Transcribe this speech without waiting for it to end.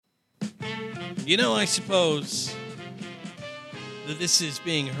I suppose that this is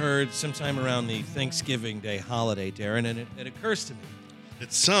being heard sometime around the Thanksgiving Day holiday, Darren, and it occurs to me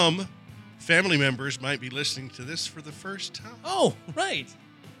that some family members might be listening to this for the first time. Oh, right.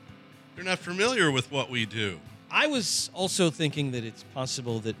 They're not familiar with what we do. I was also thinking that it's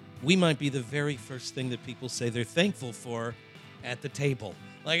possible that we might be the very first thing that people say they're thankful for at the table.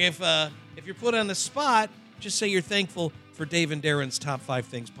 Like if you're put on the spot, just say you're thankful for Dave and Darren's Top 5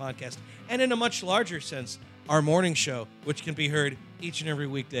 Things podcast. And in a much larger sense, our morning show, which can be heard each and every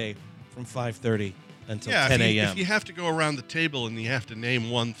weekday from 5:30 until 10 a.m. If you have to go around the table and you have to name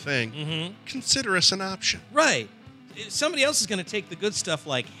one thing, consider us an option. Right. Somebody else is going to take the good stuff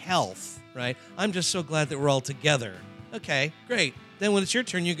like health, right? I'm just so glad that we're all together. Okay, great. Then when it's your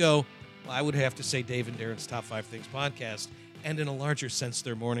turn, you go, well, I would have to say Dave and Darren's Top 5 Things podcast, and in a larger sense,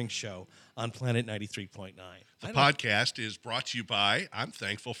 their morning show on Planet 93.9. The podcast is brought to you by, I'm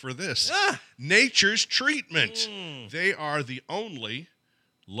thankful for this, Nature's Treatment. They are the only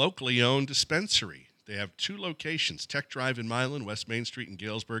locally owned dispensary. They have 2 locations, Tech Drive in Milan, West Main Street in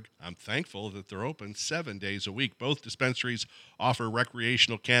Galesburg. I'm thankful that they're open 7 days a week. Both dispensaries offer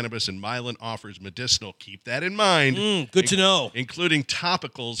recreational cannabis, and Milan offers medicinal. Keep that in mind. Good to know. Including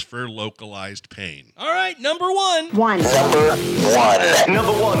topicals for localized pain. All right, number one.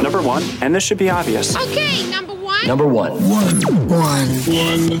 Number one. And this should be obvious. Okay, number one. Number one.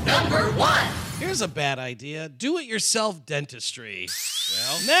 Number one. Here's a bad idea. Do-it-yourself dentistry.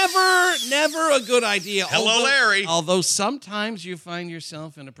 Well, never a good idea. Hello, Larry. Although sometimes you find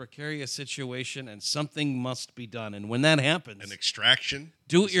yourself in a precarious situation and something must be done. And when that happens, an extraction.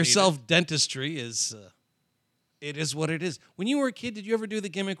 Do-it-yourself dentistry is it is what it is. When you were a kid, did you ever do the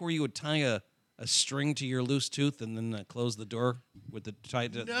gimmick where you would tie a string to your loose tooth and then close the door with the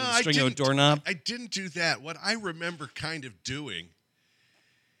string of a doorknob? I didn't do that. What I remember kind of doing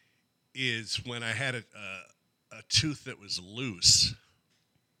is when I had a tooth that was loose,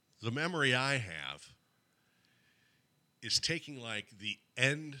 the memory I have is taking like the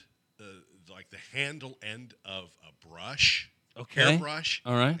end, like the handle end of a brush, hairbrush,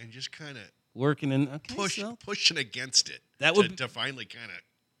 all right, and just kind of working in pushing against it. That would to finally kind of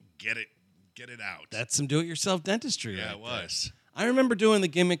get it out. That's some do-it-yourself dentistry. Yeah, right it was. I remember doing the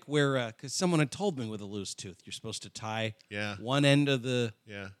gimmick where because someone had told me with a loose tooth, you're supposed to tie one end of the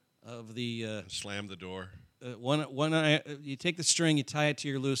slam the door. You take the string, you tie it to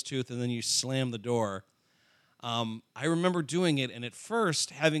your loose tooth, and then you slam the door. I remember doing it, and at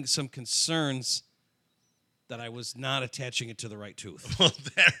first having some concerns that I was not attaching it to the right tooth. Well,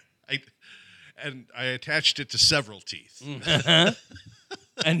 I attached it to several teeth.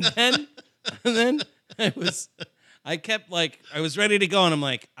 And then I was ready to go, and I'm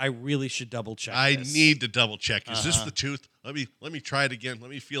like, I really should double check. I need to double check. Is this the tooth? Let me try it again. Let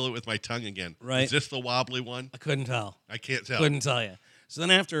me feel it with my tongue again. Right. Is this the wobbly one? I couldn't tell. I can't tell. Couldn't tell you. So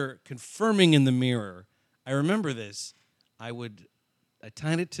then after confirming in the mirror, I remember this. I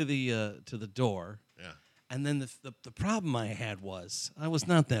tied it to the door. Yeah. And then the problem I had was I was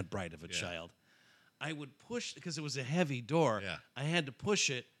not that bright of a child. I would push because it was a heavy door. Yeah. I had to push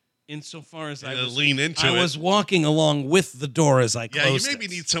it insofar as I was walking along with the door as I closed it. Yeah, you maybe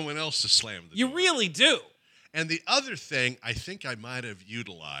need someone else to slam the door. You really do. And the other thing I think I might have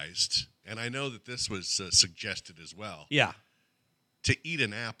utilized, and I know that this was suggested as well. Yeah. To eat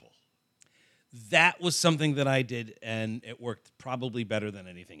an apple. That was something that I did, and it worked probably better than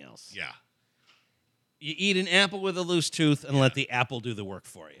anything else. Yeah. You eat an apple with a loose tooth and let the apple do the work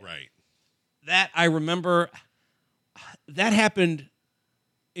for you. Right. That I remember, that happened,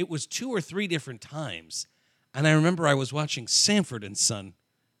 it was 2 or 3 different times. And I remember I was watching Sanford and Son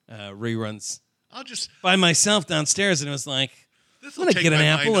reruns by myself downstairs, and it was like, I'm going to get an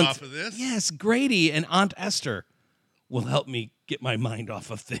apple. Off of this. Yes, Grady and Aunt Esther will help me get my mind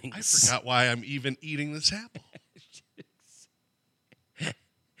off of things. I forgot why I'm even eating this apple.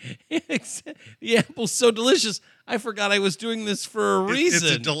 The apple's so delicious. I forgot I was doing this for a reason.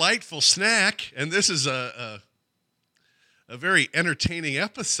 It's a delightful snack, and this is a very entertaining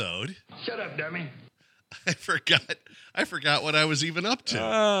episode. Shut up, dummy. I forgot what I was even up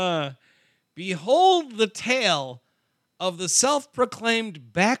to. Behold the tale of the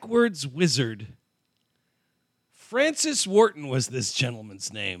self-proclaimed backwards wizard. Francis Wharton was this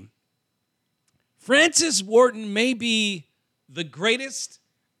gentleman's name. Francis Wharton may be the greatest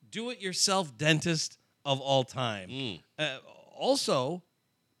do-it-yourself dentist of all time. Also,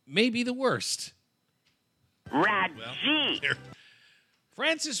 may be the worst.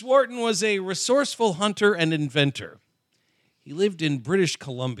 Francis Wharton was a resourceful hunter and inventor. He lived in British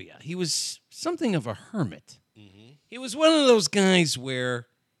Columbia. He was something of a hermit. He was one of those guys where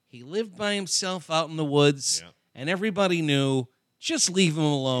He lived by himself out in the woods, Yeah. and everybody knew, just leave him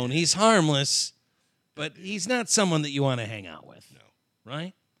alone. He's harmless, but he's not someone that you want to hang out with. No.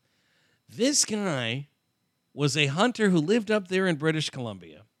 Right? This guy was a hunter who lived up there in British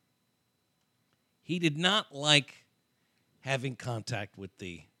Columbia. He did not like having contact with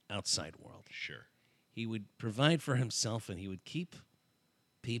the outside world. Sure. He would provide for himself, and he would keep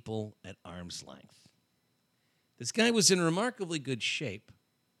people at arm's length. This guy was in remarkably good shape,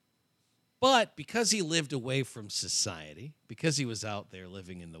 but because he lived away from society, because he was out there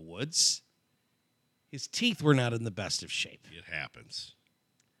living in the woods, his teeth were not in the best of shape. It happens.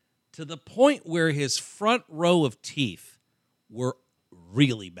 To the point where his front row of teeth were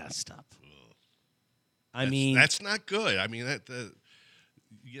really messed up. That's not good. I mean,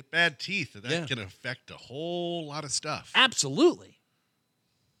 you get bad teeth, and that can affect a whole lot of stuff. Absolutely.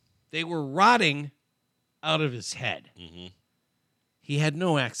 They were rotting out of his head. Mm-hmm. He had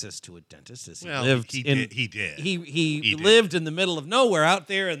no access to a dentist as he lived. lived. He did. He lived in the middle of nowhere, out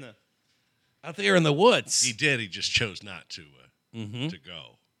there in the woods. He did. He just chose not to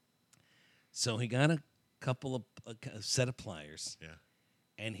go. So he got a set of pliers. Yeah.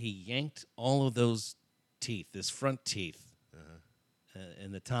 And he yanked all of those teeth, his front teeth,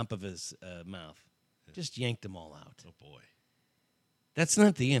 in the top of his mouth. Yeah. Just yanked them all out. Oh, boy. That's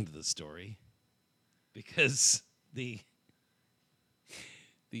not the end of the story, because the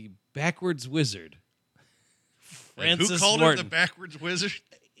backwards wizard, Francis who called Morton, him the backwards wizard?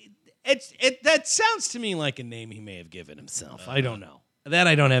 That sounds to me like a name he may have given himself. I don't know. That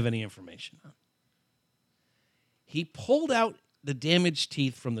I don't have any information on. He pulled out the damaged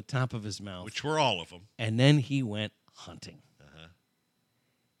teeth from the top of his mouth, which were all of them, and then he went hunting.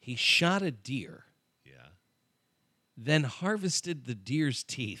 He shot a deer. Then harvested the deer's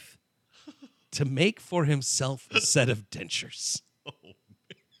teeth to make for himself a set of dentures. Oh,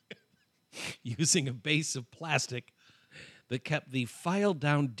 man. Using a base of plastic that kept the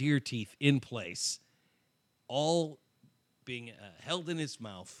filed-down deer teeth in place, all being held in his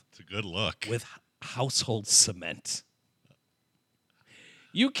mouth. It's a good look. With household cement.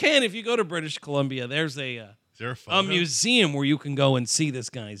 You can, if you go to British Columbia, there's a museum where you can go and see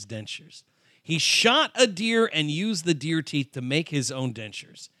this guy's dentures. He shot a deer and used the deer teeth to make his own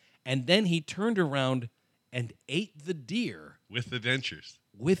dentures. And then he turned around and ate the deer. With the dentures.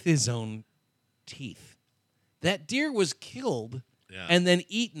 With his own teeth. That deer was killed and then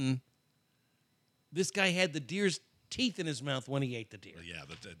eaten. This guy had the deer's teeth in his mouth when he ate the deer. Well, yeah,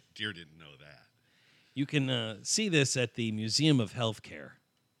 but the deer didn't know that. You can see this at the Museum of Healthcare.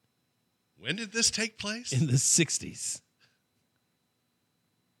 When did this take place? In the 60s.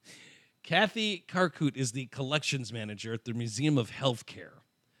 Kathy Carcoot is the collections manager at the Museum of Healthcare,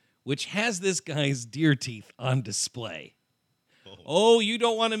 which has this guy's deer teeth on display. Oh, you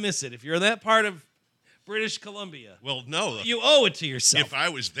don't want to miss it. If you're that part of British Columbia, well, no. You owe it to yourself. If I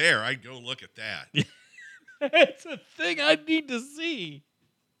was there, I'd go look at that. It's a thing I need to see.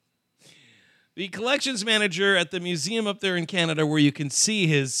 The collections manager at the museum up there in Canada, where you can see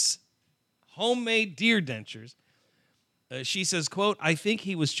his homemade deer dentures, she says, quote, "I think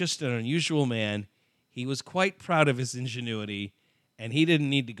he was just an unusual man. He was quite proud of his ingenuity, and he didn't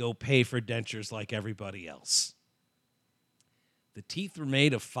need to go pay for dentures like everybody else." The teeth were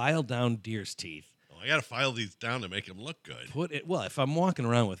made of filed-down deer's teeth. Well, I got to file these down to make them look good. If I'm walking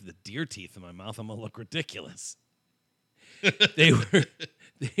around with the deer teeth in my mouth, I'm going to look ridiculous. They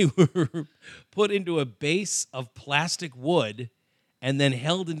were put into a base of plastic wood and then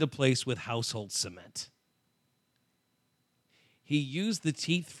held into place with household cement. He used the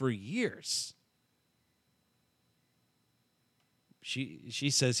teeth for years. She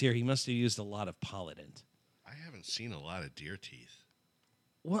says here he must have used a lot of Polident. I haven't seen a lot of deer teeth.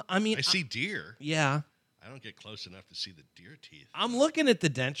 Well, I mean, I see deer. Yeah. I don't get close enough to see the deer teeth. I'm looking at the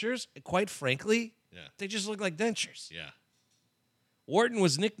dentures. Quite frankly, yeah, they just look like dentures. Yeah. Wharton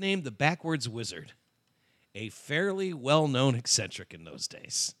was nicknamed the Backwards Wizard, a fairly well-known eccentric in those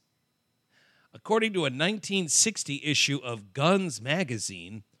days. According to a 1960 issue of Guns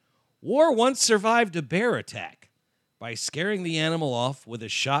magazine, War once survived a bear attack by scaring the animal off with a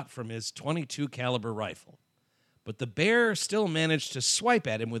shot from his .22 caliber rifle. But the bear still managed to swipe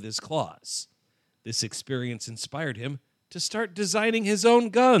at him with his claws. This experience inspired him to start designing his own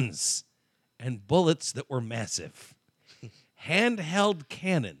guns and bullets that were massive. Handheld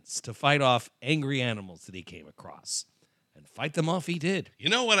cannons to fight off angry animals that he came across. And fight them off he did. You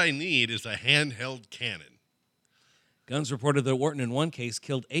know what I need is a handheld cannon. Guns reported that Wharton in one case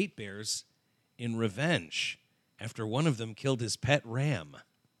killed 8 bears in revenge after one of them killed his pet ram.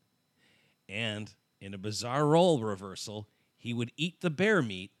 And in a bizarre role reversal, he would eat the bear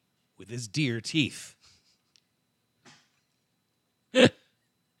meat with his deer teeth.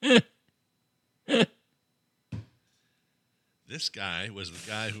 This guy was the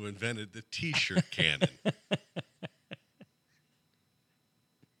guy who invented the T-shirt cannon.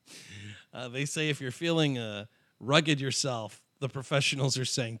 They say if you're feeling rugged yourself, the professionals are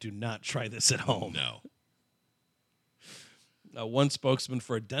saying do not try this at home. No. One spokesman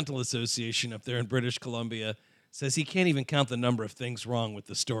for a dental association up there in British Columbia says he can't even count the number of things wrong with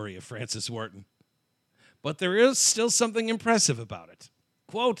the story of Francis Wharton. But there is still something impressive about it.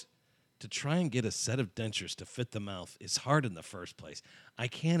 Quote, to try and get a set of dentures to fit the mouth is hard in the first place. I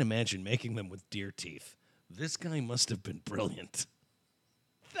can't imagine making them with deer teeth. This guy must have been brilliant.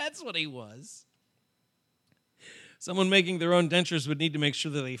 That's what he was. Someone making their own dentures would need to make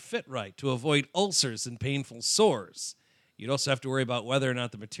sure that they fit right to avoid ulcers and painful sores. You'd also have to worry about whether or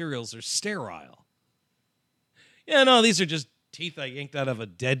not the materials are sterile. Yeah, no, these are just teeth I yanked out of a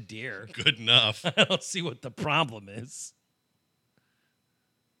dead deer. Good enough. I don't see what the problem is.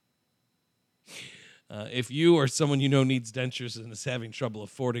 If you or someone you know needs dentures and is having trouble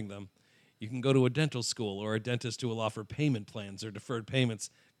affording them, you can go to a dental school or a dentist who will offer payment plans or deferred payments.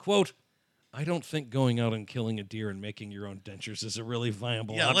 Quote, I don't think going out and killing a deer and making your own dentures is a really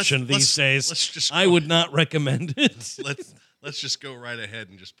viable option these days. I would not recommend it. Let's just go right ahead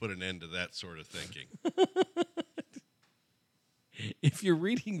and just put an end to that sort of thinking. If you're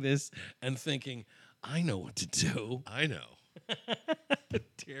reading this and thinking, I know what to do. I know.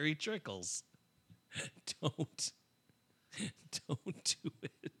 Terry Trickles. Don't do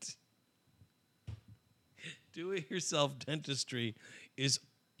it. Do-it-yourself dentistry is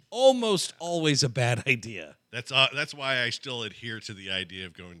almost always a bad idea. That's why I still adhere to the idea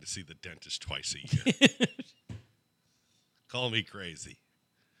of going to see the dentist twice a year. Call me crazy.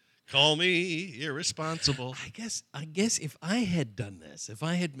 Call me irresponsible. I guess if I had done this, if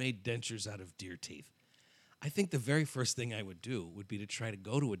I had made dentures out of deer teeth, I think the very first thing I would do would be to try to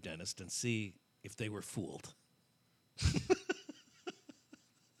go to a dentist and see if they were fooled.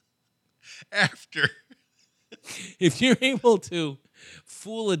 After. If you're able to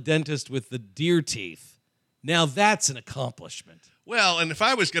fool a dentist with the deer teeth, now that's an accomplishment. Well, and if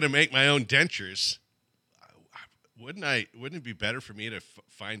I was going to make my own dentures, wouldn't it be better for me to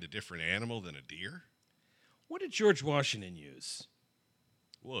find a different animal than a deer? What did George Washington use?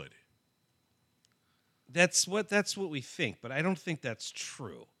 Wood. That's what we think, but I don't think that's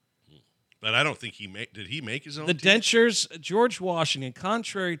true. But I don't think did he make his own The teeth? dentures, George Washington,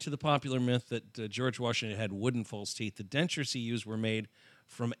 contrary to the popular myth that George Washington had wooden false teeth, the dentures he used were made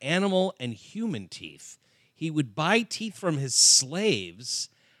from animal and human teeth. He would buy teeth from his slaves,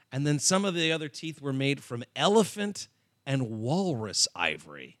 and then some of the other teeth were made from elephant and walrus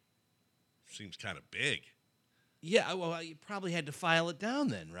ivory. Seems kind of big. Yeah, well, you probably had to file it down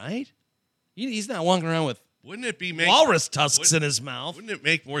then, right? He's not walking around with Wouldn't it be walrus tusks in his mouth. Wouldn't it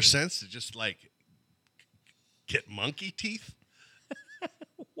make more sense to just get monkey teeth?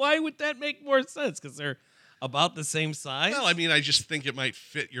 Why would that make more sense? Because they're about the same size? Well, I mean, I just think it might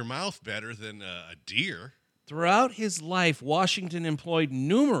fit your mouth better than a deer. Throughout his life, Washington employed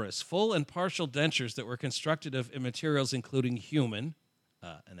numerous full and partial dentures that were constructed of materials including human,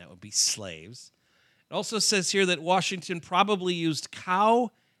 and that would be slaves. It also says here that Washington probably used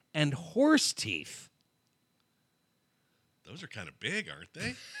cow and horse teeth. Those are kind of big, aren't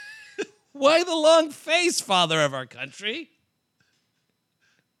they? Why the long face, father of our country?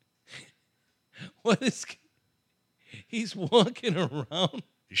 What is... He's walking around.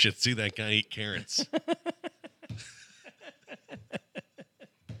 You should see that guy eat carrots.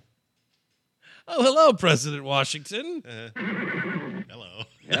 Oh, hello, President Washington. Hello.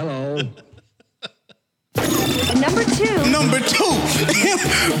 Hello. Number two. Number two.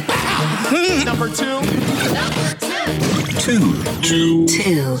 Number two.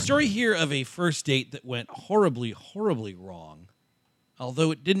 Two. Story here of a first date that went horribly, horribly wrong.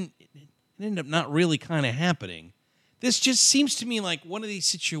 Although it ended up not really kind of happening. This just seems to me like one of these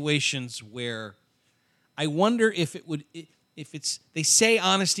situations where I wonder if they say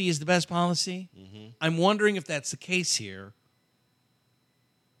honesty is the best policy. Mm-hmm. I'm wondering if that's the case here,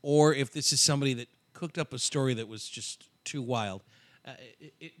 or if this is somebody that cooked up a story that was just too wild.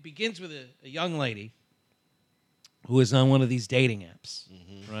 It begins with a young lady who is on one of these dating apps,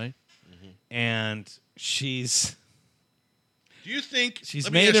 right? Mm-hmm. And she's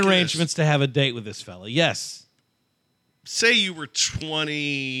made arrangements to have a date with this fella. Yes. Say you were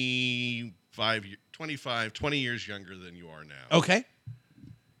 20 years younger than you are now. Okay.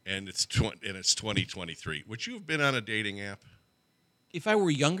 And it's 2023. Would you have been on a dating app? If I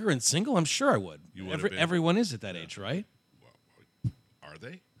were younger and single, I'm sure I would. You would have been. Everyone is at that age, right? Well, are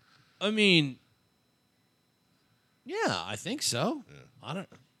they? I mean, yeah, I think so. Yeah. I don't.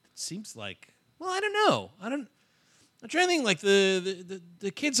 It seems like. Well, I don't know. I'm trying to think. Like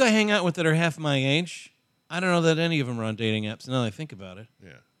the kids I hang out with that are half my age. I don't know that any of them are on dating apps. Now that I think about it.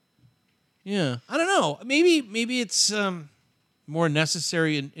 Yeah. Yeah. I don't know. Maybe it's more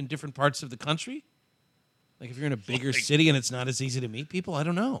necessary in different parts of the country. Like if you're in a bigger city and it's not as easy to meet people. I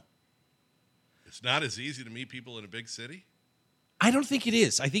don't know. It's not as easy to meet people in a big city? I don't think it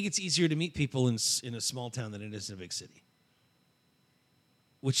is. I think it's easier to meet people in a small town than it is in a big city.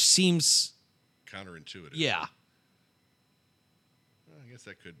 Which seems... counterintuitive. Yeah. Well, I guess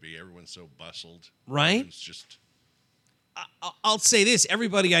that could be. Everyone's so bustled. Right? It's just... I'll say this.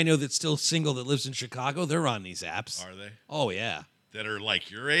 Everybody I know that's still single that lives in Chicago, they're on these apps. Are they? Oh, yeah. That are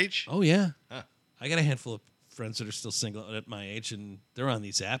like your age? Oh, yeah. Huh. I got a handful of friends that are still single at my age, and they're on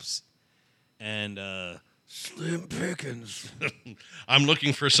these apps. And Slim Pickens. I'm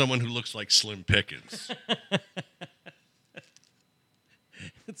looking for someone who looks like Slim Pickens.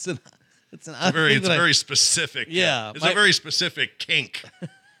 It's a very specific. Yeah. It's a very specific kink.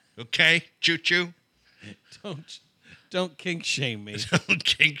 Okay? Choo-choo? Don't kink shame me. Don't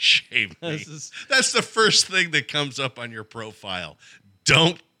kink shame me. That's the first thing that comes up on your profile.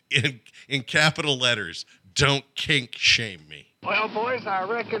 Don't, in capital letters, don't kink shame me. Well, boys, I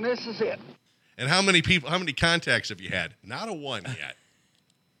reckon this is it. And how many contacts have you had? Not a one yet.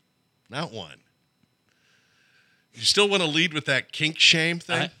 Not one. You still want to lead with that kink shame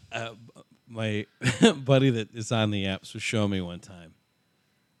thing? My buddy that is on the apps was showing me one time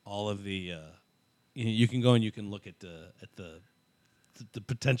all of the. You can go and you can look at the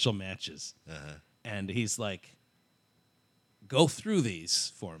potential matches, and he's like, "Go through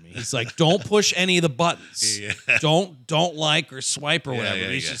these for me." He's like, "Don't push any of the buttons. Yeah. Don't like or swipe or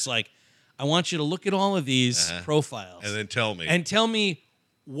whatever." He's just like, "I want you to look at all of these profiles and then tell me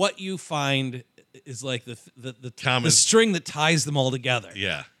what you find is like the common string that ties them all together."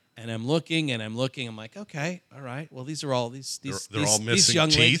 Yeah. And I'm looking. I'm like, okay, all right. Well, these are all these they're all missing young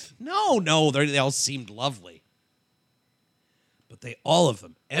teeth. Ladies. No, they all seemed lovely, but all of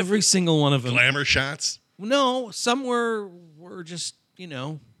them, every single one of them, glamour shots. No, some were just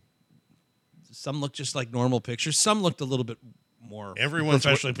some looked just like normal pictures. Some looked a little bit more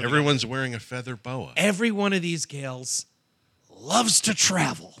professionally. Everyone's wearing a feather boa. Every one of these gals loves to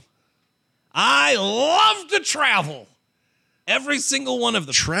travel. I love to travel. Every single one of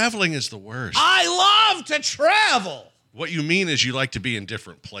them. Traveling is the worst. I love to travel. What you mean is you like to be in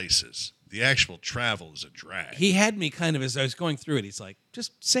different places. The actual travel is a drag. He had me kind of, as I was going through it, he's like,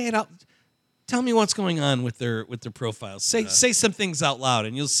 just say it out. Tell me what's going on with their profiles. Say some things out loud,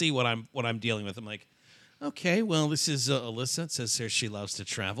 and you'll see what I'm dealing with. I'm like, okay, well, this is Alyssa. It says here she loves to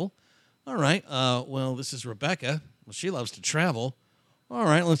travel. All right. Well, this is Rebecca. Well, she loves to travel. All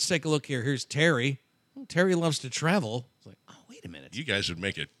right, let's take a look here. Here's Terry. Well, Terry loves to travel. It's like, oh, wait a minute. You guys would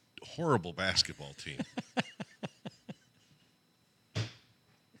make a horrible basketball team.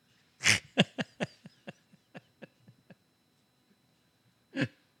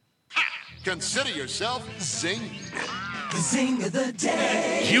 Consider yourself zing. The zing of the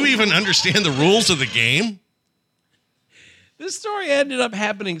day. Do you even understand the rules of the game? This story ended up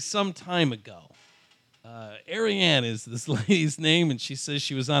happening some time ago. Ariane is this lady's name, and she says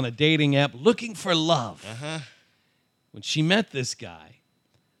she was on a dating app looking for love. When she met this guy,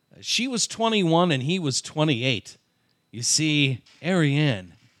 she was 21 and he was 28. You see,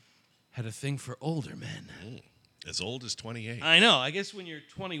 Ariane had a thing for older men. As old as 28. I know. I guess when you're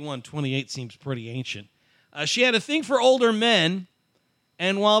 21, 28 seems pretty ancient. She had a thing for older men,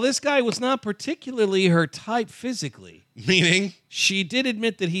 and while this guy was not particularly her type physically, meaning she did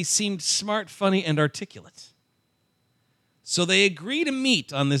admit that he seemed smart, funny, and articulate. So they agree to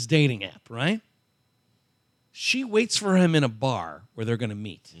meet on this dating app, right? She waits for him in a bar where they're going to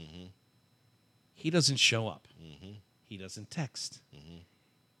meet. Mm-hmm. He doesn't show up. Mm-hmm. He doesn't text. Mm-hmm.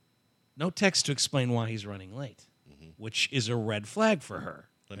 No text to explain why he's running late, which is a red flag for her,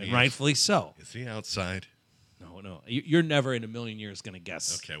 and rightfully so. Is he outside? No. You're never in a million years going to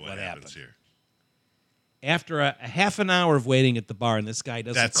guess what happens here. After a half an hour of waiting at the bar, and this guy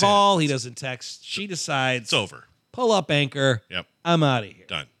doesn't call, he doesn't text, she decides, it's over. Pull up anchor. Yep. I'm out of here.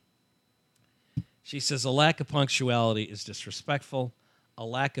 Done. She says a lack of punctuality is disrespectful. A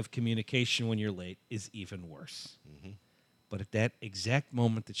lack of communication when you're late is even worse. Mm-hmm. But at that exact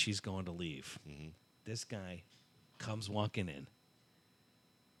moment that she's going to leave, this guy comes walking in.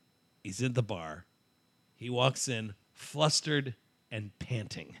 He's in the bar. He walks in flustered and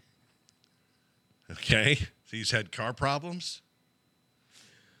panting. Okay. So he's had car problems?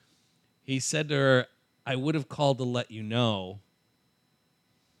 He said to her, I would have called to let you know,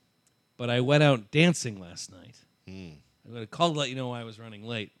 but I went out dancing last night. I'm going to call to let you know why I was running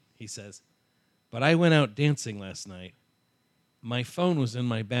late, he says. But I went out dancing last night. My phone was in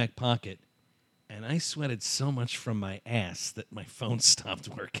my back pocket, and I sweated so much from my ass that my phone stopped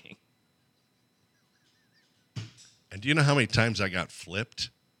working. And do you know how many times I got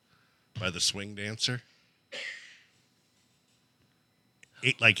flipped by the swing dancer?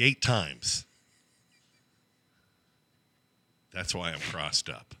 8 times. That's why I'm crossed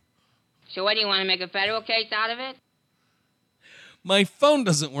up. So what, do you want to make a federal case out of it? My phone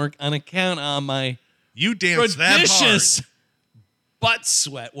doesn't work on account of my You dance that hard. prodigious butt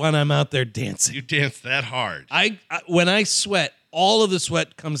sweat when I'm out there dancing. You dance that hard. I when I sweat, all of the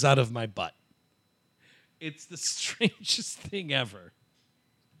sweat comes out of my butt. It's the strangest thing ever.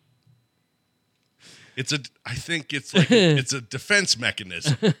 I think it's like it's a defense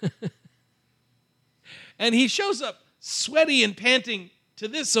mechanism. And he shows up sweaty and panting to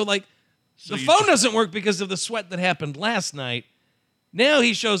this, so the phone doesn't work because of the sweat that happened last night. Now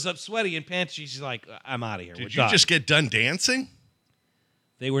he shows up sweaty and panting. She's like, "I'm out of here." Did you just get done dancing?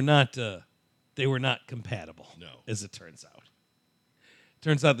 They were not compatible. No. As it turns out.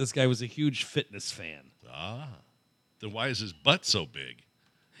 Turns out this guy was a huge fitness fan. Then why is his butt so big?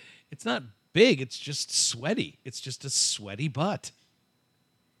 It's not big. It's just sweaty. It's just a sweaty butt.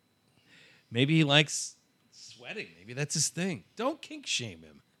 Maybe he likes sweating. Maybe that's his thing. Don't kink shame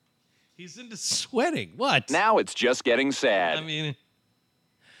him. He's into sweating. What? Now it's just getting sad. I mean,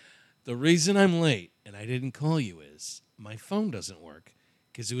 the reason I'm late and I didn't call you is my phone doesn't work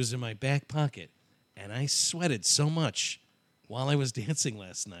because it was in my back pocket, and I sweated so much while I was dancing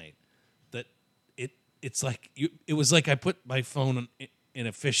last night that it was like I put my phone in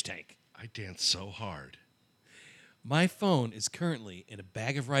a fish tank. I dance so hard. My phone is currently in a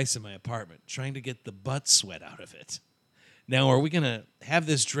bag of rice in my apartment, trying to get the butt sweat out of it. Now, are we going to have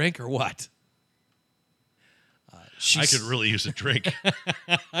this drink or what? I could really use a drink.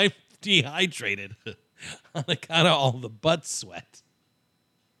 I'm dehydrated on account of all the butt sweat.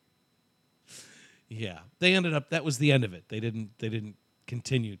 Yeah, they ended up. That was the end of it. They didn't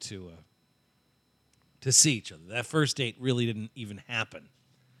continue to see each other. That first date really didn't even happen.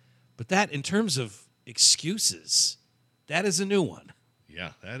 But that, in terms of excuses, that is a new one.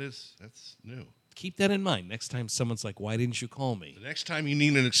 Yeah, that's new. Keep that in mind. Next time someone's like, "Why didn't you call me?" The next time you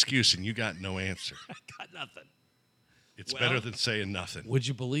need an excuse and you got no answer, I got nothing. it's better than saying nothing. Would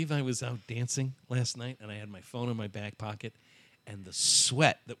you believe I was out dancing last night and I had my phone in my back pocket, and the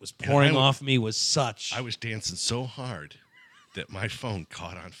sweat that was pouring off me was such. I was dancing so hard that my phone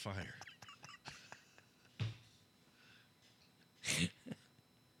caught on fire.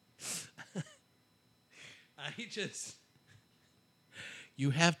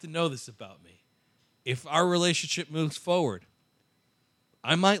 You have to know this about me. If our relationship moves forward,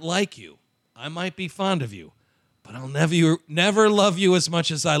 I might like you. I might be fond of you. But I'll never love you as much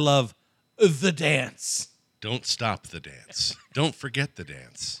as I love the dance. Don't stop the dance. Don't forget the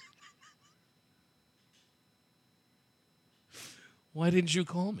dance. Why didn't you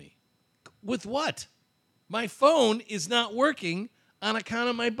call me? With what? My phone is not working on account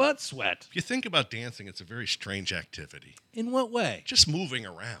of my butt sweat. If you think about dancing, it's a very strange activity. In what way? Just moving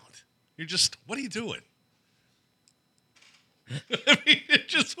around. What are you doing? I mean,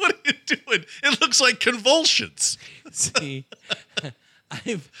 what are you doing? It looks like convulsions. See,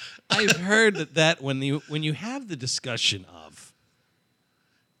 I've heard that when you have the discussion of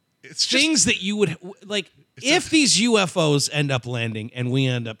it's things that you would like, if these UFOs end up landing and we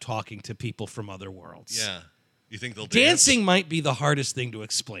end up talking to people from other worlds. Yeah. You think they'll dancing dance? might be the hardest thing to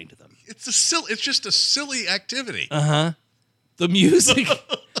explain to them. It's just a silly activity. The music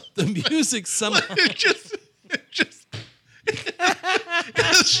somehow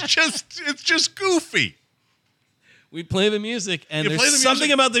it's just goofy. We play the music, and You play there's the something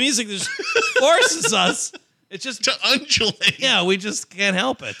music. about the music that just forces us. It's just To undulate. yeah, we just can't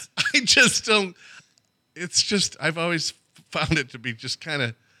help it. I just don't. It's just, I've always found it to be just kind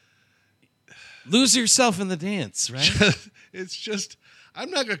of. Lose yourself in the dance, right? It's just,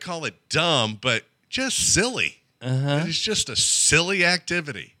 I'm not going to call it dumb, but just silly. It's just a silly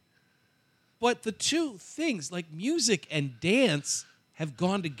activity. But the two things, like music and dance, have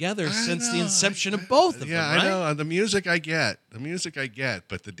gone together since the inception of both of them, right? I know. The music I get,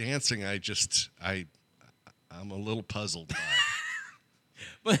 but the dancing, I'm a little puzzled by.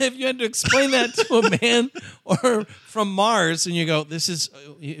 But if you had to explain that to a man or from Mars, and you go, "This is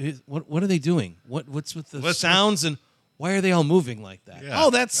what are they doing? What's with the sounds and why are they all moving like that?"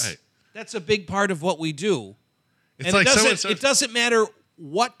 Yeah, that's a big part of what we do. It's and like it doesn't matter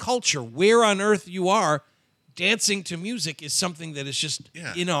what culture, where on earth you are, dancing to music is something that is just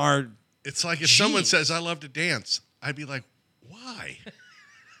in our It's like if someone says, I love to dance, I'd be like, why?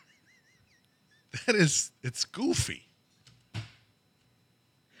 It's goofy.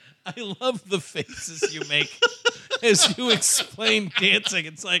 I love the faces you make as you explain dancing.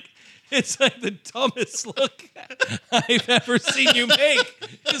 It's like the dumbest look I've ever seen you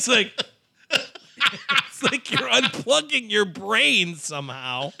make. It's like you're unplugging your brain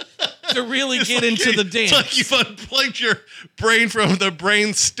somehow to really get into the dance. It's like you've unplugged your brain from the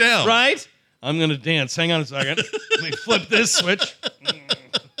brain stem. Right? I'm going to dance. Hang on a second. Let me flip this switch.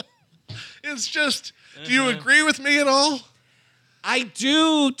 It's just, do you agree with me at all? I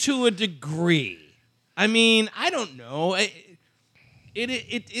do to a degree. I mean, I don't know.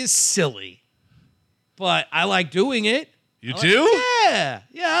 It is silly, but I like doing it. You do? Yeah,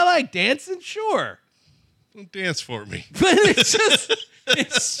 I like dancing. Sure. Don't dance for me. But it's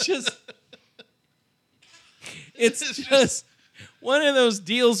just one of those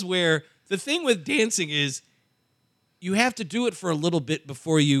deals where the thing with dancing is you have to do it for a little bit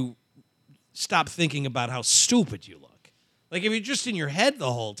before you stop thinking about how stupid you look. Like if you're just in your head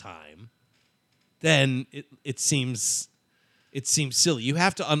the whole time, then it seems silly. You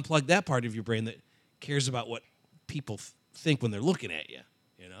have to unplug that part of your brain that cares about what people think when they're looking at you.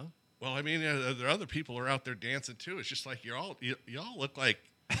 You know. Well, I mean, there are other people who are out there dancing too. It's just like you all look like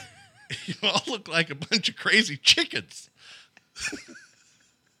you all look like a bunch of crazy chickens.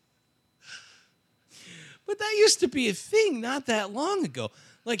 But that used to be a thing not that long ago.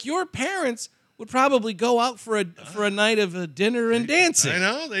 Like your parents would probably go out for a night of a dinner and dancing. I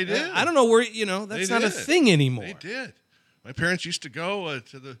know they did. I don't know where that's not a thing anymore. They did. My parents used to go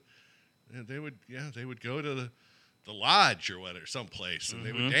to the. They would go to the lodge or whatever, someplace, and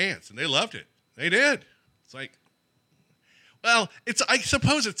they would dance, and they loved it. They did. It's like, well, I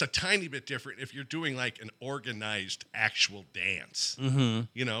suppose it's a tiny bit different if you're doing like an organized actual dance.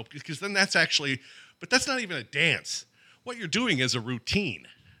 You know, because then that's actually, but that's not even a dance. What you're doing is a routine.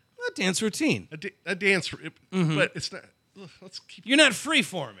 A dance routine. A dance, but it's not. Let's keep. You're not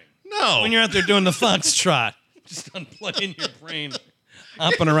free-forming. No. When you're out there doing the foxtrot, just unplugging your brain,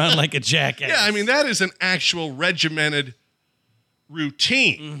 hopping around like a jackass. Yeah, I mean that is an actual regimented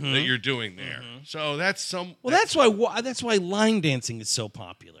routine that you're doing there. So that's some. Well, that's why line dancing is so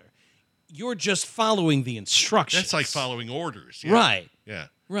popular. You're just following the instructions. That's like following orders. Yeah. Right. Yeah.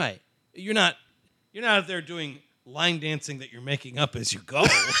 Right. You're not out there doing line dancing that you're making up as you go.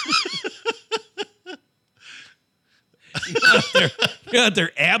 you're out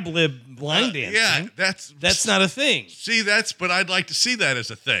there ab-lib line dancing. Yeah, that's not a thing. See, but I'd like to see that as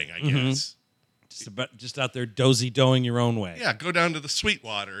a thing, I guess. Just out there dozy-doing your own way. Yeah, go down to the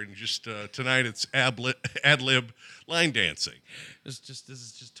Sweetwater and just tonight it's ad-lib line dancing. This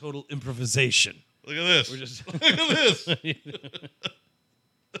is just total improvisation. Look at this. Look at this.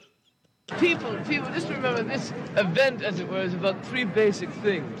 People, just remember this event, as it were, is about three basic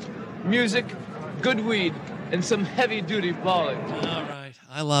things: music, good weed, and some heavy-duty bawling. All right,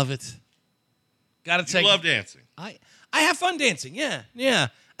 I love it. Gotta take. You love dancing. I have fun dancing. Yeah.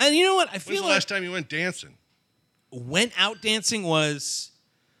 And you know what? I feel When's the last time you went dancing? Went out dancing was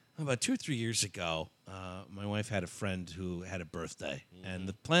about 2 or 3 years ago. My wife had a friend who had a birthday, and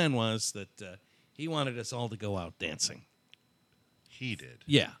the plan was that he wanted us all to go out dancing. He did.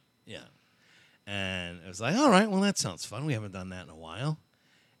 Yeah. And I was like, all right, well, that sounds fun. We haven't done that in a while.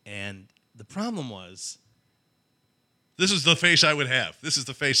 And the problem was... This is the face I would have. This is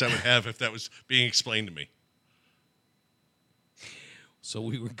the face I would have if that was being explained to me. So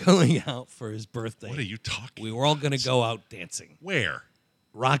we were going out for his birthday. What are you talking We were all going to go out dancing. Where?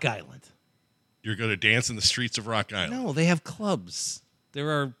 Rock Island. You're going to dance in the streets of Rock Island? No, they have clubs.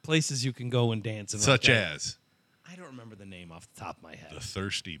 There are places you can go and dance. Such as? I don't remember the name off the top of my head. The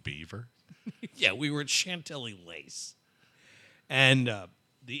Thirsty Beaver? Yeah, we were at Chantilly Lace. And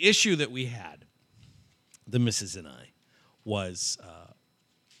the issue that we had, the missus and I, was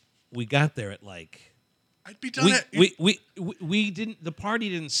we got there at like... I'd be done we didn't... The party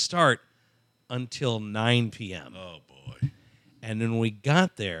didn't start until 9 p.m. Oh, boy. And then we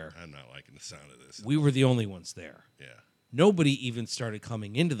got there... I'm not liking the sound of this. We were the only ones there. Yeah. Nobody even started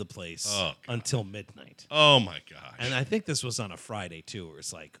coming into the place until midnight. Oh, my gosh. And I think this was on a Friday, too, where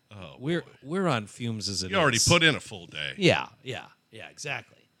it's like, we're on fumes as it is. You already put in a full day. Yeah,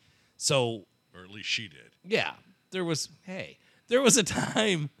 exactly. So... Or at least she did. Yeah. There was a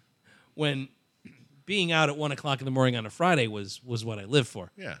time when being out at 1 o'clock in the morning on a Friday was what I lived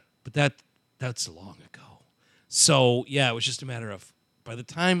for. Yeah. But that's long ago. So, yeah, it was just a matter of, by the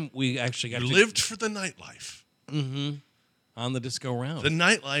time we actually got lived for the nightlife. Mm-hmm. On the disco round. The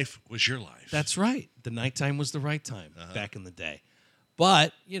nightlife was your life. That's right. The nighttime was the right time back in the day.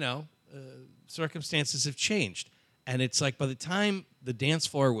 But, circumstances have changed. And it's like by the time the dance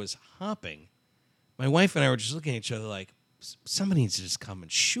floor was hopping, my wife and I were just looking at each other like, somebody needs to just come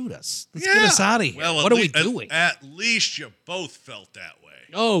and shoot us. Let's get us out of here. Well, what are we doing? At least you both felt that way.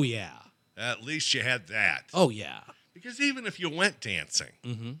 Oh, yeah. At least you had that. Oh, yeah. Because even if you went dancing,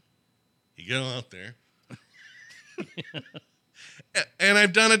 you go out there. And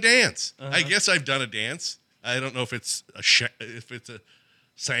I've done a dance. I guess I've done a dance. I don't know if it's a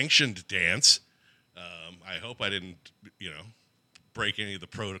sanctioned dance. I hope I didn't, break any of the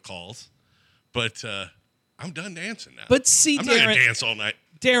protocols. But I'm done dancing now. But see, I'm Darren, not going to dance all night.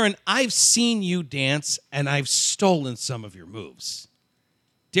 Darren, I've seen you dance, and I've stolen some of your moves.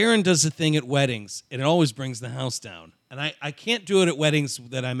 Darren does a thing at weddings, and it always brings the house down. And I can't do it at weddings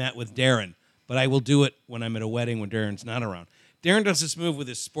that I'm at with Darren, but I will do it when I'm at a wedding when Darren's not around. Darren does this move with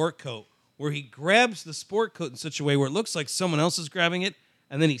his sport coat where he grabs the sport coat in such a way where it looks like someone else is grabbing it,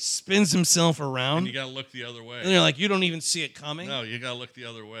 and then he spins himself around. And you got to look the other way. And you're like, you don't even see it coming? No, you got to look the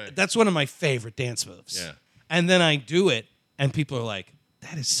other way. That's one of my favorite dance moves. Yeah. And then I do it, and people are like,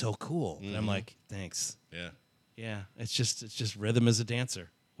 that is so cool. And I'm like, thanks. Yeah. Yeah, it's just rhythm as a dancer.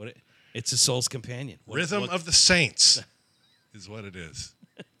 It's a soul's companion. Rhythm of the saints is what it is.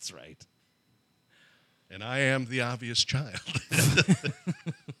 That's right. And I am the obvious child.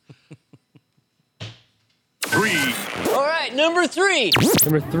 3. All right, number 3.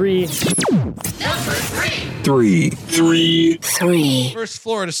 First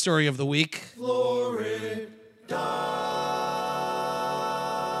Florida story of the week. Let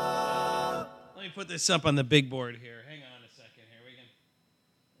me put this up on the big board here. Hang on a second here. We can.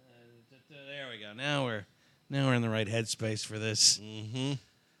 There we go. Now we're in the right headspace for this. Mm-hmm. A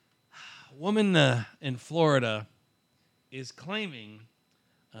woman in Florida is claiming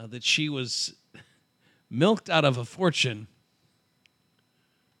that she was milked out of a fortune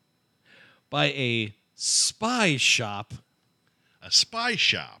by a spy shop. A spy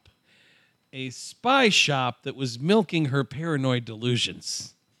shop? A spy shop that was milking her paranoid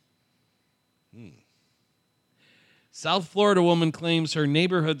delusions. South Florida woman claims her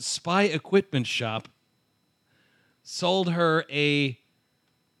neighborhood spy equipment shop sold her a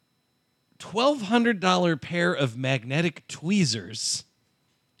 $1,200 pair of magnetic tweezers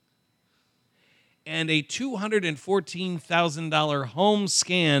and a $214,000 home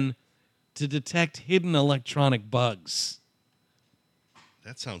scan to detect hidden electronic bugs.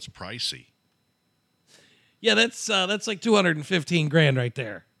 That sounds pricey. Yeah, that's like $215,000 right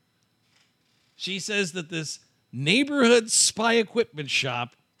there. She says that this neighborhood spy equipment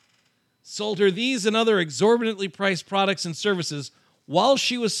shop sold her these and other exorbitantly priced products and services while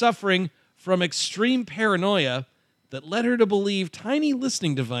she was suffering from extreme paranoia that led her to believe tiny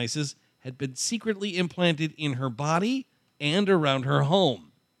listening devices had been secretly implanted in her body and around her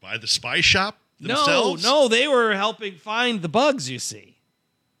home. By the spy shop themselves? No, they were helping find the bugs, you see.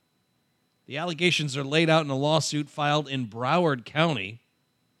 The allegations are laid out in a lawsuit filed in Broward County.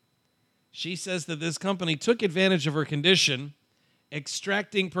 She says that this company took advantage of her condition,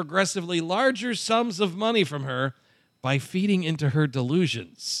 extracting progressively larger sums of money from her by feeding into her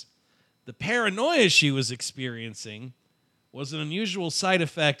delusions. The paranoia she was experiencing was an unusual side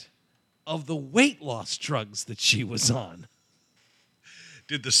effect of the weight loss drugs that she was on.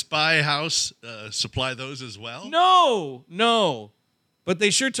 Did the spy house supply those as well? No. But they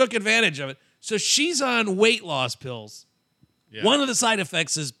sure took advantage of it. So she's on weight loss pills. Yeah. One of the side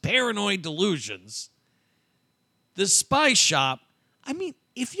effects is paranoid delusions. The spy shop, I mean,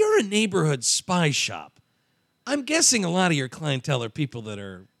 if you're a neighborhood spy shop, I'm guessing a lot of your clientele are people that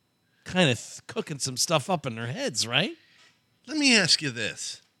are kind of cooking some stuff up in their heads, right? Let me ask you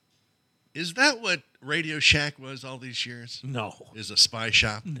this. Is that what Radio Shack was all these years? No. Is a spy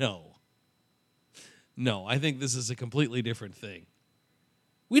shop? No, I think this is a completely different thing.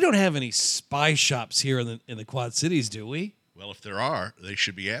 We don't have any spy shops here in the Quad Cities, do we? Well, if there are, they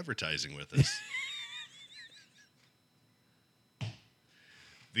should be advertising with us.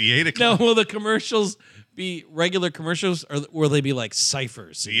 The 8 o'clock... No, will the commercials be regular commercials, or will they be like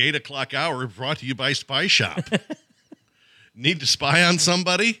ciphers? The 8 o'clock hour brought to you by Spy Shop. Need to spy on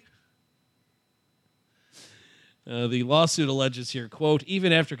somebody? The lawsuit alleges here, quote,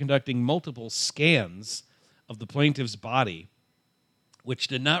 even after conducting multiple scans of the plaintiff's body, which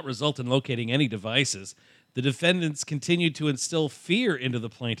did not result in locating any devices, the defendants continued to instill fear into the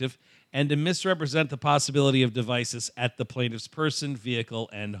plaintiff and to misrepresent the possibility of devices at the plaintiff's person, vehicle,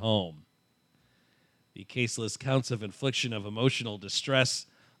 and home. The case lists counts of infliction of emotional distress,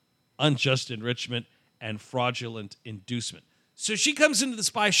 unjust enrichment, and fraudulent inducement. So she comes into the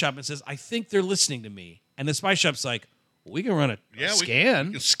spy shop and says, I think they're listening to me. And the spy shop's like, We can run a scan.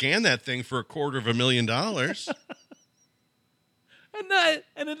 We can scan that thing for $250,000.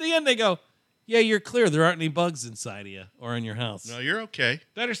 And at the end they go, yeah, you're clear. There aren't any bugs inside of you or in your house. No, you're okay.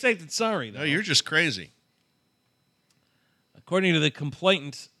 Better safe than sorry, though. No, you're just crazy. According to the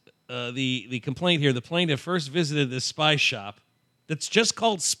complainant, the complaint here, the plaintiff first visited this spy shop that's just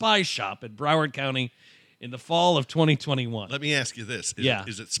called Spy Shop in Broward County in the fall of 2021. Let me ask you this.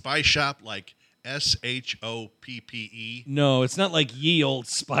 Is it Spy Shop like SHOPPE? No, it's not like Ye Old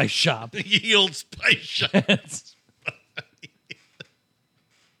Spy Shop. Ye Old Spy Shop.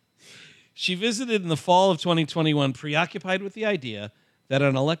 She visited in the fall of 2021, preoccupied with the idea that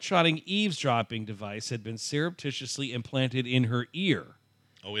an electronic eavesdropping device had been surreptitiously implanted in her ear.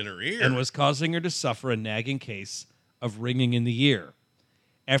 Oh, in her ear? And was causing her to suffer a nagging case of ringing in the ear.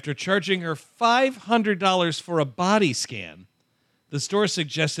 After charging her $500 for a body scan, the store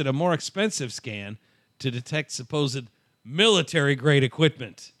suggested a more expensive scan to detect supposed military-grade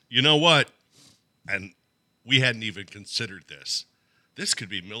equipment. You know what? And we hadn't even considered this. This could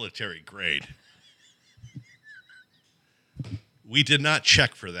be military grade. We did not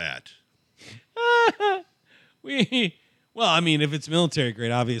check for that. Well, I mean, if it's military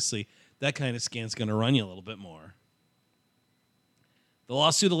grade, obviously, that kind of scan's going to run you a little bit more. The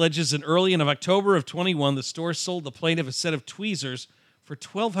lawsuit alleges that early in October of 21, the store sold the plaintiff a set of tweezers for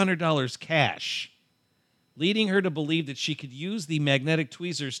 $1,200 cash, leading her to believe that she could use the magnetic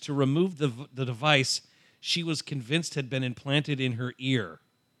tweezers to remove the device she was convinced had been implanted in her ear.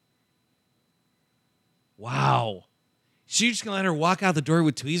 Wow. So you're just going to let her walk out the door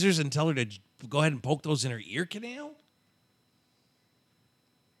with tweezers and tell her to go ahead and poke those in her ear canal?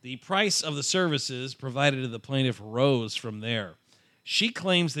 The price of the services provided to the plaintiff rose from there. She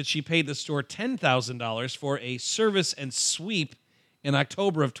claims that she paid the store $10,000 for a service and sweep in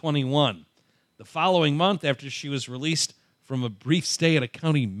October of 21. The following month, after she was released from a brief stay at a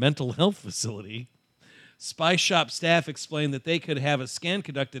county mental health facility, Spy Shop staff explained that they could have a scan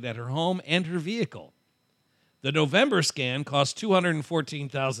conducted at her home and her vehicle. The November scan cost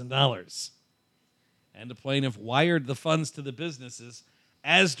 $214,000. And the plaintiff wired the funds to the businesses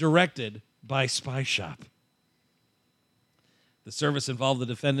as directed by Spy Shop. The service involved the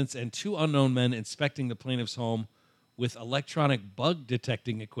defendants and two unknown men inspecting the plaintiff's home with electronic bug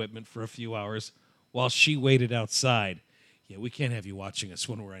detecting equipment for a few hours while she waited outside. Yeah, we can't have you watching us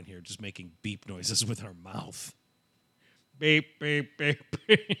when we're in here just making beep noises with our mouth. Beep, beep, beep,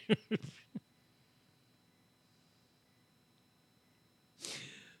 beep.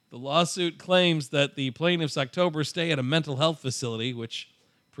 The lawsuit claims that the plaintiff's October stay at a mental health facility, which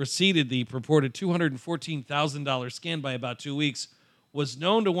preceded the purported $214,000 scan by about 2 weeks, was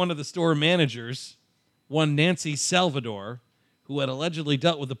known to one of the store managers, one Nancy Salvador, who had allegedly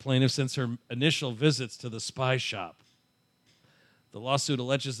dealt with the plaintiff since her initial visits to the Spy Shop. The lawsuit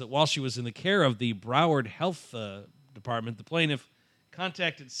alleges that while she was in the care of the Broward Health Department, the plaintiff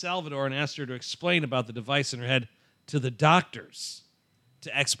contacted Salvador and asked her to explain about the device in her head to the doctors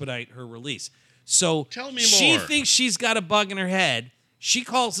to expedite her release. So tell me she more. thinks she's got a bug in her head. She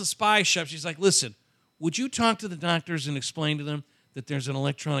calls the Spy Shop. She's like, listen, would you talk to the doctors and explain to them that there's an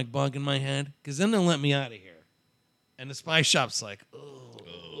electronic bug in my head? Because then they'll let me out of here. And the Spy Shop's like,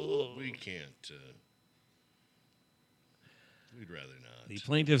 we can't. We'd rather not. The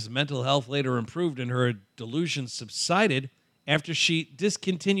plaintiff's mental health later improved and her delusions subsided after she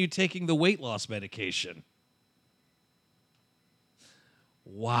discontinued taking the weight loss medication.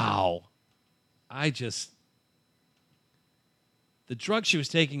 Wow. The drug she was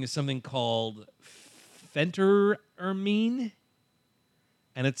taking is something called phentermine.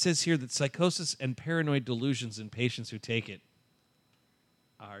 And it says here that psychosis and paranoid delusions in patients who take it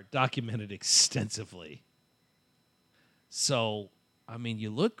are documented extensively. So, I mean, you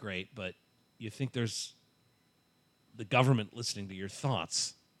look great, but you think there's the government listening to your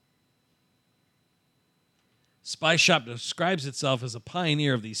thoughts. Spy Shop describes itself as a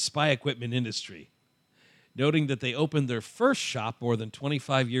pioneer of the spy equipment industry, noting that they opened their first shop more than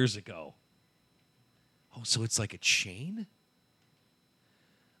 25 years ago. Oh, so it's like a chain?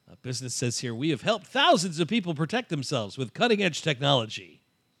 A business says here, we have helped thousands of people protect themselves with cutting-edge technology.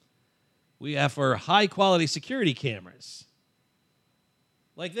 We offer high-quality security cameras.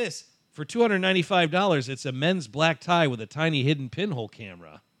 Like this. For $295, it's a men's black tie with a tiny hidden pinhole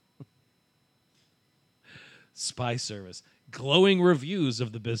camera. Spy Service. Glowing reviews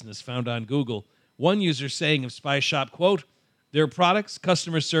of the business found on Google. One user saying of Spy Shop, quote, their products,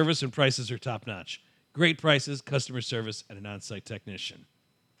 customer service, and prices are top-notch. Great prices, customer service, and an on-site technician.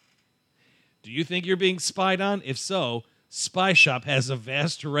 Do you think you're being spied on? If so, Spy Shop has a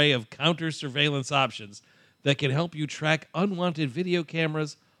vast array of counter-surveillance options that can help you track unwanted video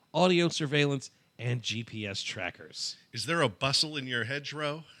cameras, audio surveillance, and GPS trackers. Is there a bustle in your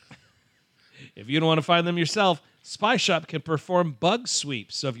hedgerow? If you don't want to find them yourself, Spy Shop can perform bug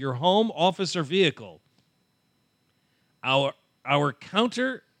sweeps of your home, office, or vehicle. Our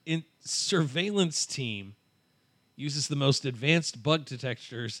counter surveillance team uses the most advanced bug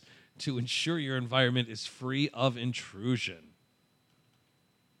detectors to ensure your environment is free of intrusion.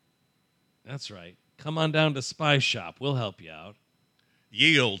 That's right. Come on down to Spy Shop. We'll help you out.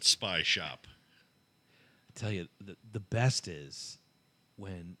 Ye old Spy Shop. I tell you, the best is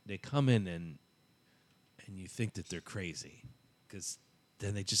when they come in and you think that they're crazy, because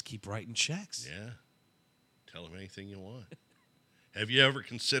then they just keep writing checks. Yeah. Tell them anything you want. Have you ever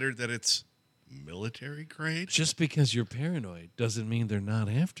considered that it's military grade? Just because you're paranoid doesn't mean they're not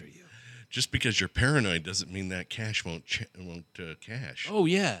after you. Just because you're paranoid doesn't mean that cash won't cash. Oh,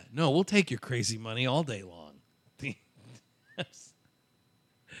 yeah. No, we'll take your crazy money all day long.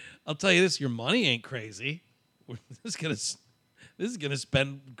 I'll tell you this, your money ain't crazy. This is gonna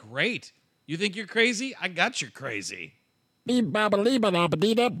spend great. You think you're crazy? I got you crazy.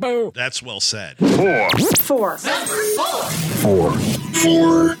 That's well said. Four.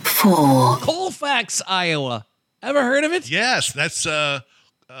 Colfax, Iowa. Ever heard of it? Yes, that's over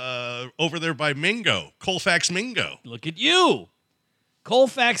there by Mingo. Colfax Mingo. Look at you.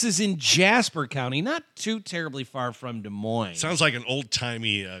 Colfax is in Jasper County, not too terribly far from Des Moines. Sounds like an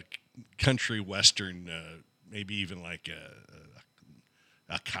old-timey country western, maybe even like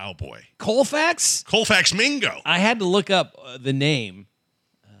a cowboy. Colfax? Colfax Mingo. I had to look up the name.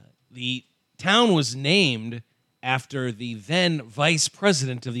 The town was named after the then Vice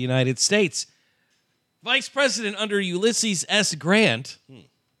President of the United States. Vice President under Ulysses S. Grant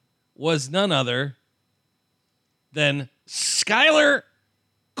was none other than Schuyler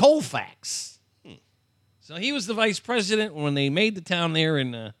Colfax. So he was the vice president when they made the town there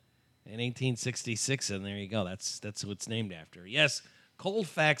in 1866, and there you go. That's what it's named after. Yes,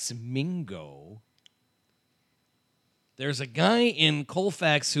 Colfax Mingo. There's a guy in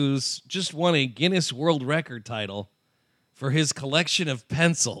Colfax who's just won a Guinness World Record title for his collection of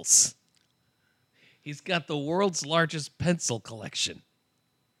pencils. He's got the world's largest pencil collection.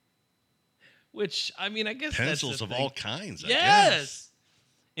 Which, I mean, I guess pencils that's of all kinds, I yes. guess.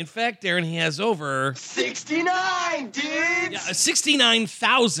 In fact, Darren, he has over 69, dudes! Yeah,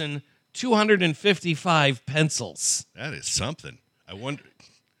 69,255 pencils. That is something. I wonder.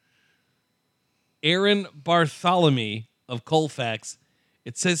 Aaron Bartholomew of Colfax,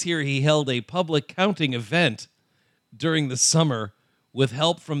 it says here he held a public counting event during the summer with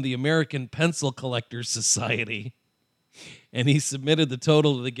help from the American Pencil Collectors Society. And he submitted the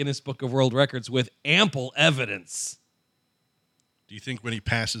total to the Guinness Book of World Records with ample evidence. Do you think when he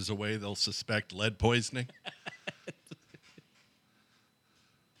passes away, they'll suspect lead poisoning?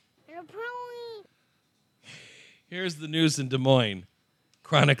 Here's the news in Des Moines,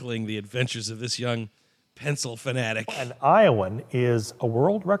 chronicling the adventures of this young pencil fanatic. An Iowan is a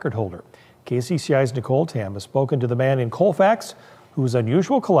world record holder. KCCI's Nicole Tam has spoken to the man in Colfax whose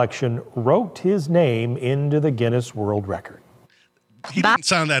unusual collection wrote his name into the Guinness World Record. He didn't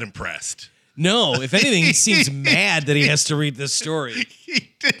sound that impressed. No, if anything, he seems mad that he has to read this story.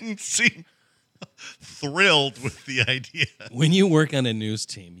 He didn't seem thrilled with the idea. When you work on a news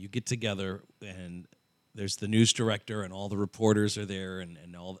team, you get together and there's the news director and all the reporters are there and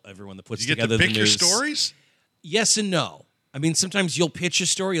everyone that puts together the news. You get to pick your stories? Yes and no. I mean, sometimes you'll pitch a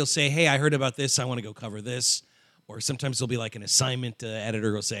story. You'll say, hey, I heard about this. I want to go cover this. Or sometimes there'll be like an assignment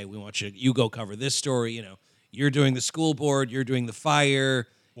editor will say, we want you go cover this story. You know, you're doing the school board. You're doing the fire.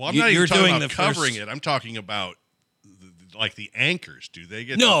 Well, I'm not even talking about covering it. I'm talking about like the anchors. Do they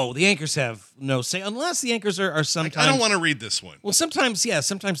get the anchors have no say unless the anchors are sometimes. I don't want to read this one. Well, sometimes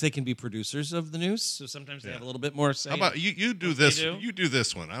they can be producers of the news, so sometimes they have a little bit more say. How about you do this? You do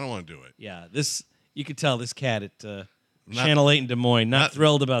this one. I don't want to do it. Yeah, this you could tell this cat at Channel 8 in Des Moines not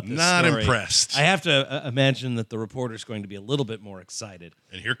thrilled about this Not story. impressed. I have to imagine that the reporter's going to be a little bit more excited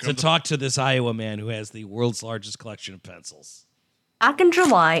and here comes to talk to this Iowa man who has the world's largest collection of pencils. Back in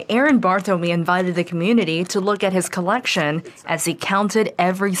July, Aaron Bartholomew invited the community to look at his collection as he counted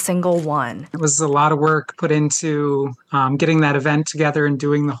every single one. It was a lot of work put into getting that event together and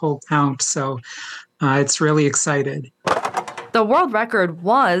doing the whole count, so it's really excited. The world record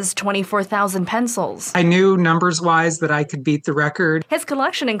was 24,000 pencils. I knew numbers-wise that I could beat the record. His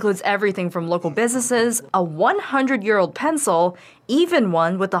collection includes everything from local businesses, a 100-year-old pencil, even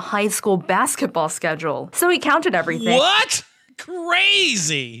one with a high school basketball schedule. So he counted everything. What?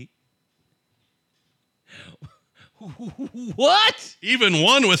 Crazy. What? Even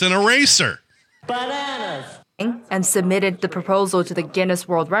one with an eraser. Bananas. And submitted the proposal to the Guinness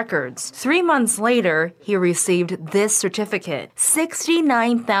World Records. 3 months later, he received this certificate.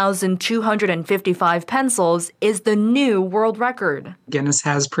 69,255 pencils is the new world record. Guinness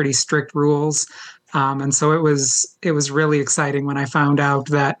has pretty strict rules. And so it was really exciting when I found out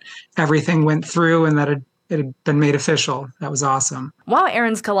that everything went through and that it had been made official. That was awesome. While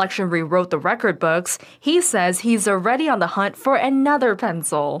Aaron's collection rewrote the record books, he says he's already on the hunt for another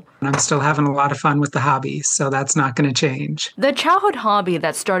pencil. And I'm still having a lot of fun with the hobby, so that's not going to change. The childhood hobby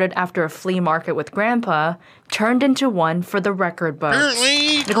that started after a flea market with Grandpa turned into one for the record books.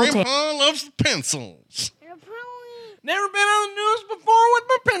 Apparently, Grandpa loves the pencils. Never been on the news before with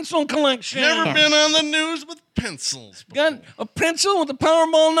my pencil collection. Never been on the news with pencils before. Got a pencil with the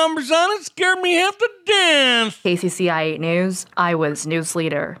Powerball numbers on it. Scared me half to death. KCCI 8 News, Iowa's news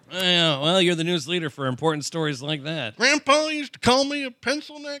leader. Yeah, well, you're the news leader for important stories like that. Grandpa used to call me a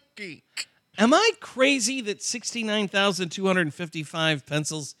pencil neck geek. Am I crazy that 69,255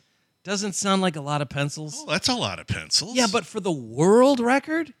 pencils doesn't sound like a lot of pencils? Oh, that's a lot of pencils. Yeah, but for the world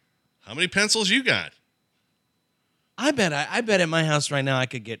record? How many pencils you got? I bet at my house right now I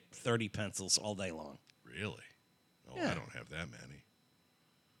could get 30 pencils all day long. Really? Oh, yeah. I don't have that many.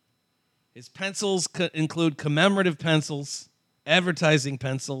 His pencils include commemorative pencils, advertising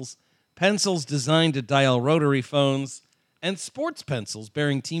pencils, pencils designed to dial rotary phones, and sports pencils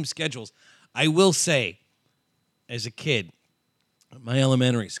bearing team schedules. I will say, as a kid, at my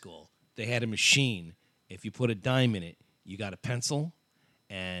elementary school, they had a machine. If you put a dime in it, you got a pencil,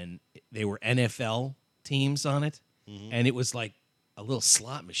 and they were NFL teams on it. And it was like a little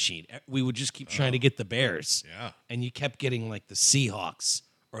slot machine. We would just keep trying to get the Bears. Yeah. And you kept getting like the Seahawks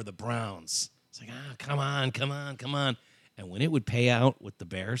or the Browns. It's like, come on. And when it would pay out with the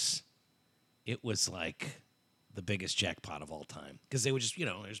Bears, it was like the biggest jackpot of all time. Because they would just,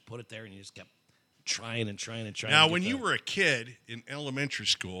 just put it there and you just kept trying. Now, when you were a kid in elementary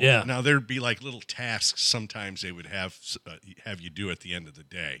school, now there'd be like little tasks sometimes they would have you do at the end of the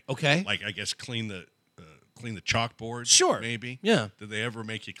day. Okay. Like, I guess, clean the chalkboard. Sure. Maybe. Yeah. Did they ever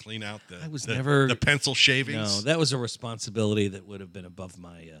make you clean out the pencil shavings? No, that was a responsibility that would have been above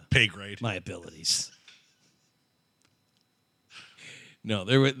my pay grade, my abilities. No,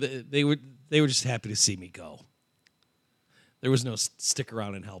 they were just happy to see me go. There was no stick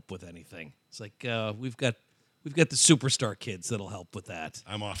around and help with anything. It's like we've got the superstar kids that'll help with that.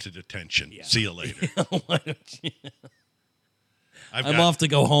 I'm off to detention. Yeah. See you later. Why don't you? I'm off to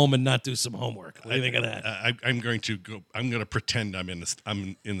go home and not do some homework. What do you think of that? I'm going to go. I'm going to pretend I'm in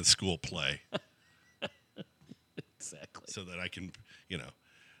the school play. Exactly. So that I can,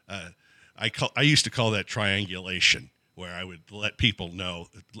 I used to call that triangulation, where I would let people know,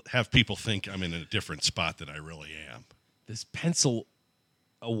 have people think I'm in a different spot than I really am. This pencil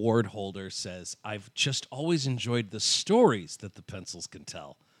award holder says, "I've just always enjoyed the stories that the pencils can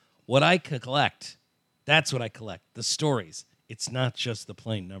tell. What I collect, that's what I collect. The stories." It's not just the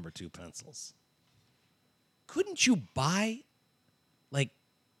plain number 2 pencils. Couldn't you buy,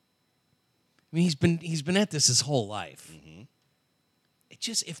 he's been at this his whole life. Mm-hmm. It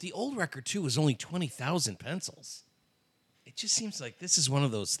just, if the old record too was only 20,000 pencils, it just seems like this is one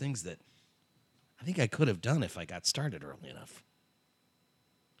of those things that I think I could have done if I got started early enough.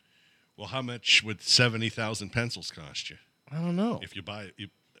 Well, how much would 70,000 pencils cost you? I don't know. If you buy it,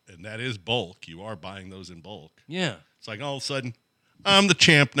 and that is bulk, you are buying those in bulk. Yeah. It's like all of a sudden, I'm the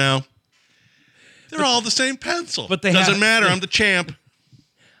champ now. They're all the same pencil. But they doesn't matter. I'm the champ.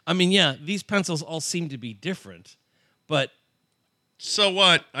 I mean, yeah, these pencils all seem to be different, but so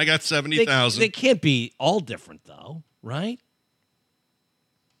what? I got 70,000. They can't be all different, though, right?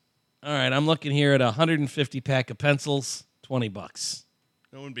 All right, I'm looking here at a 150 pack of pencils, $20.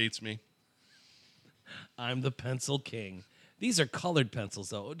 No one beats me. I'm the pencil king. These are colored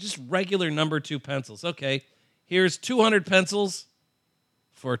pencils, though. Just regular number 2 pencils. Okay, here's 200 pencils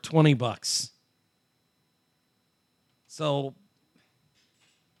for $20. So,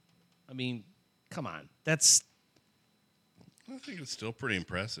 I mean, come on. I think it's still pretty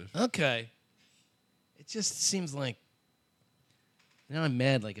impressive. Okay. It just seems like, now I'm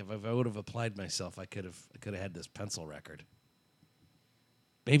mad. Like, if I would have applied myself, I could have had this pencil record.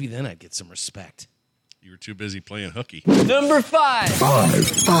 Maybe then I'd get some respect. You were too busy playing hooky. Number 5.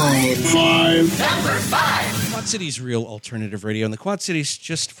 Five. Number 5. Quad City's real alternative radio, and the Quad Cities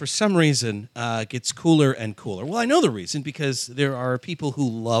just for some reason gets cooler and cooler. Well, I know the reason, because there are people who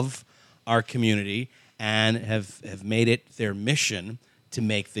love our community and have made it their mission to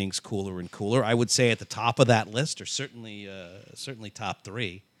make things cooler and cooler. I would say at the top of that list, or certainly top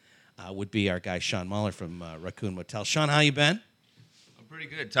 3, would be our guy Sean Mahler from Raccoon Motel. Sean, how you been? I'm Pretty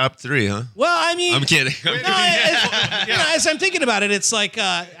good. Top 3, huh? Well, I mean, I'm kidding. No, as I'm thinking about it, it's like who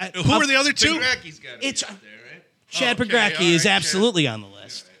are the other 2? Pagracki's got it's up there, right? Chad Pagracki is absolutely on the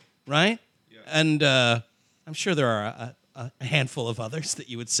list, right? Yeah. And I'm sure there are a handful of others that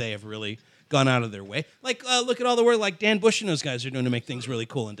you would say have really gone out of their way. Like, look at all the work like Dan Bush and those guys are doing to make things really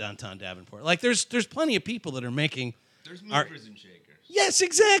cool in downtown Davenport. Like, there's plenty of people that are making. There's movers and shakers. Yes,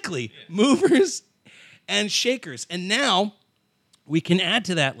 exactly. Yeah. Movers and shakers. And now we can add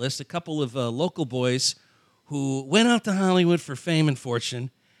to that list a couple of local boys who went out to Hollywood for fame and fortune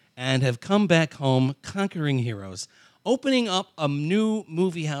and have come back home conquering heroes, opening up a new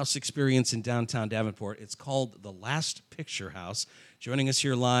movie house experience in downtown Davenport. It's called The Last Picture House. Joining us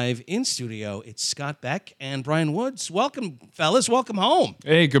here live in studio, it's Scott Beck and Bryan Woods. Welcome, fellas. Welcome home.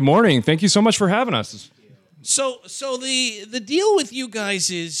 Hey, good morning. Thank you so much for having us. So the deal with you guys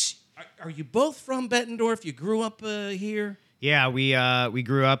is, are you both from Bettendorf? You grew up here? Yeah, we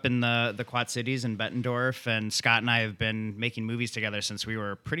grew up in the Quad Cities in Bettendorf, and Scott and I have been making movies together since we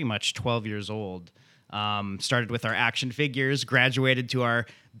were pretty much 12 years old. Started with our action figures, graduated to our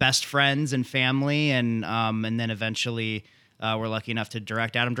best friends and family, and then eventually we're lucky enough to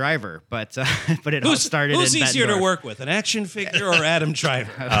direct Adam Driver. But it all started in Bettendorf. Who's easier to work with, an action figure or Adam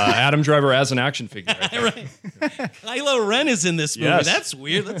Driver? Adam Driver as an action figure. Right. Kylo Ren is in this movie. Yes. That's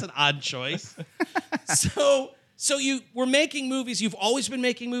weird. That's an odd choice. So you were making movies. You've always been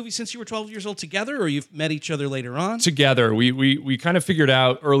making movies since you were 12 years old together, or you've met each other later on? Together. We kind of figured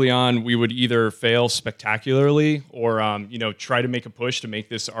out early on we would either fail spectacularly or try to make a push to make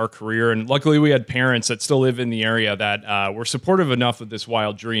this our career. And luckily we had parents that still live in the area that were supportive enough of this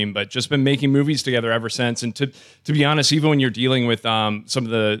wild dream, but just been making movies together ever since. And to be honest, even when you're dealing with some of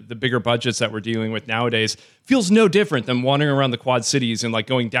the bigger budgets that we're dealing with nowadays, feels no different than wandering around the Quad Cities and like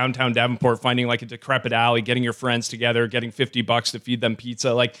going downtown Davenport, finding like a decrepit alley, getting your friends together, getting $50 to feed them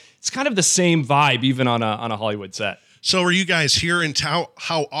pizza. Like it's kind of the same vibe, even on a Hollywood set. So are you guys here in town?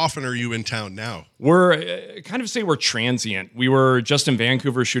 How often are you in town now? We're kind of say we're transient. We were just in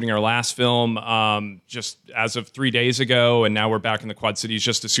Vancouver shooting our last film just as of 3 days ago, and now we're back in the Quad Cities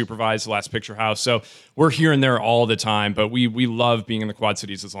just to supervise The Last Picture House. So we're here and there all the time, but we love being in the Quad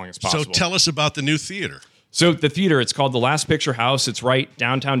Cities as long as possible. So tell us about the new theater. So the theater, it's called The Last Picture House. It's right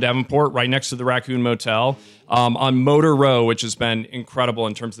downtown Davenport, right next to the Raccoon Motel, on Motor Row, which has been incredible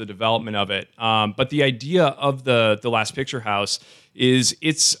in terms of the development of it. But the idea of the Last Picture House is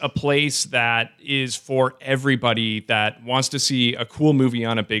it's a place that is for everybody that wants to see a cool movie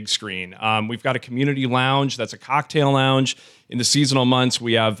on a big screen. We've got a community lounge that's a cocktail lounge. In the seasonal months,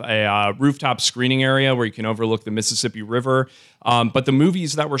 we have a rooftop screening area where you can overlook the Mississippi River. But the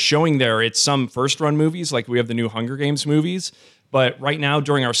movies that we're showing there, it's some first-run movies, like we have the new Hunger Games movies. But right now,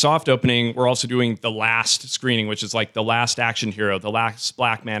 during our soft opening, we're also doing the last screening, which is like the last action hero, the last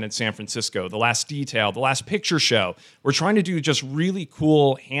black man in San Francisco, the last detail, the last picture show. We're trying to do just really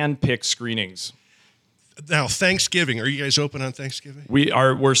cool hand-picked screenings. Now, Thanksgiving, are you guys open on Thanksgiving?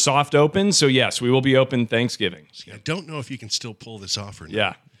 We're soft open, so yes, we will be open Thanksgiving. See, I don't know if you can still pull this off or not.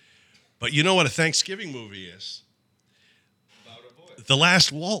 Yeah. But you know what a Thanksgiving movie is? The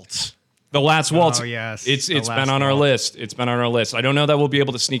Last Waltz. The Last Waltz. Oh, yes. It's been on our list. It's been on our list. I don't know that we'll be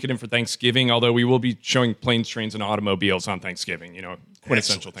able to sneak it in for Thanksgiving, although we will be showing Planes, Trains, and Automobiles on Thanksgiving,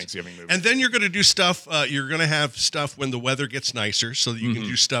 quintessential Excellent. Thanksgiving movie. And then you're going to do stuff, you're going to have stuff when the weather gets nicer so that you can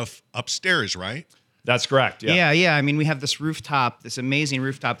do stuff upstairs, right? That's correct. Yeah. I mean, we have this amazing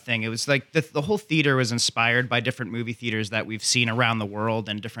rooftop thing. It was like the whole theater was inspired by different movie theaters that we've seen around the world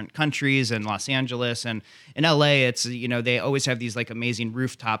in different countries, and Los Angeles and in LA. It's they always have these like amazing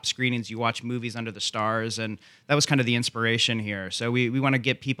rooftop screenings. You watch movies under the stars, and that was kind of the inspiration here. So we want to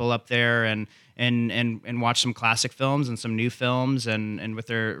get people up there and watch some classic films and some new films and with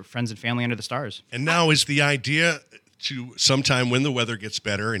their friends and family under the stars. And now is the idea to sometime when the weather gets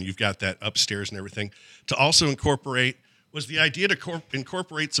better and you've got that upstairs and everything, to also incorporate, was the idea to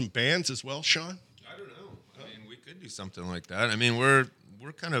incorporate some bands as well, Sean? I don't know. I mean, we could do something like that. I mean, we're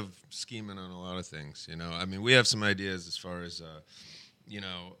kind of scheming on a lot of things, I mean, we have some ideas as far as,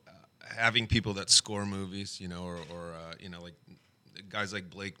 having people that score movies, or like guys like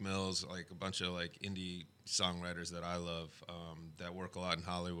Blake Mills, like a bunch of like indie songwriters that I love that work a lot in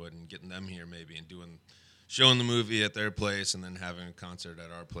Hollywood, and getting them here maybe and showing the movie at their place and then having a concert at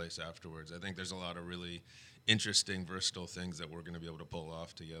our place afterwards. I think there's a lot of really interesting, versatile things that we're going to be able to pull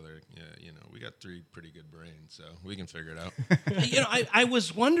off together. Yeah, we got 3 pretty good brains, so we can figure it out. I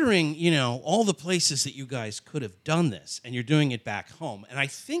was wondering, all the places that you guys could have done this, and you're doing it back home. And I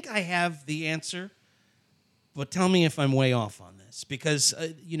think I have the answer. but tell me if I'm way off on this, because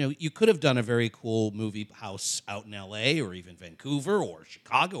you could have done a very cool movie house out in L.A. or even Vancouver or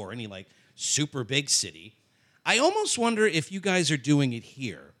Chicago or any like super big city. I almost wonder if you guys are doing it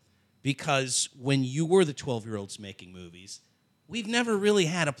here, because when you were the 12-year-olds making movies, we've never really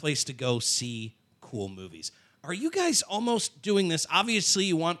had a place to go see cool movies. Are you guys almost doing this? Obviously,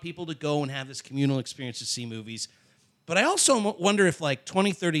 you want people to go and have this communal experience to see movies, but I also wonder if like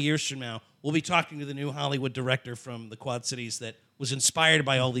 20, 30 years from now, we'll be talking to the new Hollywood director from the Quad Cities that was inspired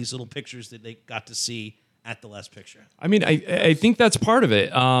by all these little pictures that they got to see at the Last Picture. I mean, I think that's part of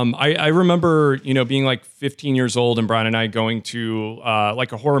it. I remember, being like 15 years old and Bryan and I going to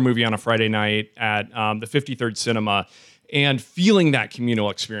like a horror movie on a Friday night at the 53rd Cinema and feeling that communal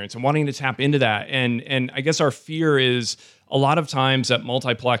experience and wanting to tap into that. And I guess our fear is a lot of times at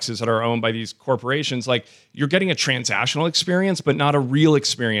multiplexes that are owned by these corporations, like you're getting a transactional experience, but not a real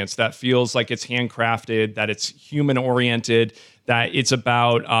experience that feels like it's handcrafted, that it's human oriented, that it's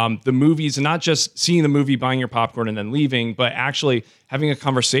about the movies and not just seeing the movie, buying your popcorn and then leaving, but actually having a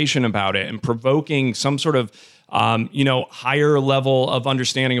conversation about it and provoking some sort of higher level of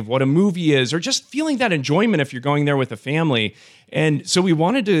understanding of what a movie is, or just feeling that enjoyment if you're going there with a family. And so we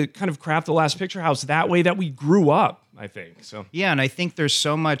wanted to kind of craft the Last Picture House that way that we grew up, I think. So yeah, and I think there's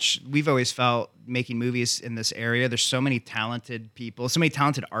so much, we've always felt making movies in this area, there's so many talented people, so many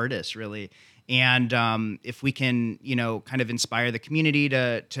talented artists, really. And if we can, kind of inspire the community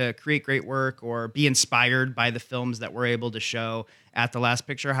to create great work or be inspired by the films that we're able to show at the Last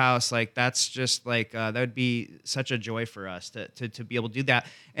Picture House, like that's just like that would be such a joy for us to be able to do that.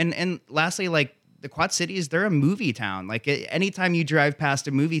 And lastly, like the Quad Cities, they're a movie town. Like anytime you drive past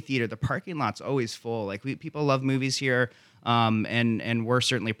a movie theater, the parking lot's always full. Like people love movies here. And we're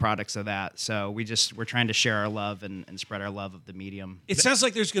certainly products of that. So we're trying to share our love and spread our love of the medium. It sounds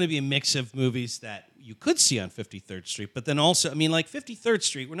like there's going to be a mix of movies that you could see on 53rd Street, but then also, I mean, like 53rd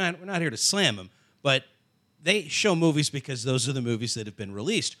Street, we're not here to slam them, but they show movies because those are the movies that have been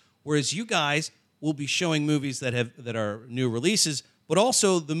released. Whereas you guys will be showing movies that are new releases, but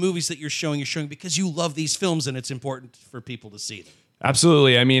also the movies that you're showing because you love these films and it's important for people to see them.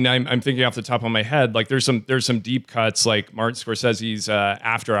 Absolutely. I mean, I'm thinking off the top of my head, like there's some deep cuts, like Martin Scorsese's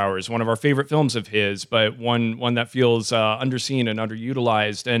After Hours, one of our favorite films of his, but one that feels underseen and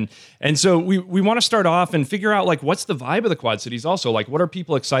underutilized. And so we want to start off and figure out like what's the vibe of the Quad Cities also, like what are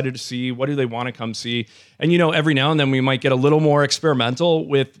people excited to see? What do they want to come see? And every now and then we might get a little more experimental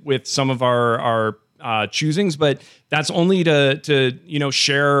with some of our choosings, but that's only to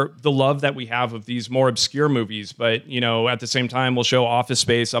share the love that we have of these more obscure movies. But at the same time, we'll show Office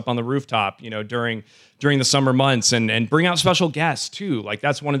Space up on the rooftop, during the summer months, and bring out special guests too. Like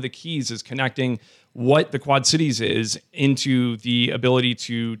that's one of the keys, is connecting what the Quad Cities is into the ability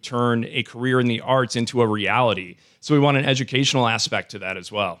to turn a career in the arts into a reality. So we want an educational aspect to that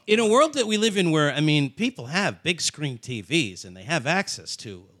as well. In a world that we live in, where people have big screen TVs and they have access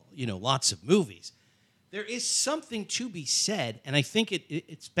to lots of movies, there is something to be said, and I think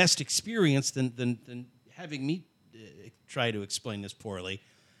it's best experienced than having me try to explain this poorly.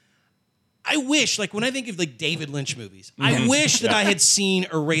 I wish, like when I think of like David Lynch movies, I wish that I had seen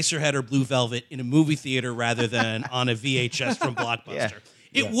Eraserhead or Blue Velvet in a movie theater rather than on a VHS from Blockbuster.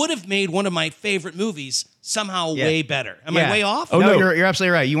 It would have made one of my favorite movies somehow way better. Am I way off? Oh, no, you're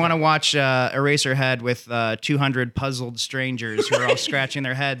absolutely right. You want to watch Eraserhead with 200 puzzled strangers who are all scratching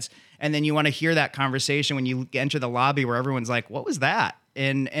their heads. And then you want to hear that conversation when you enter the lobby where everyone's like, what was that?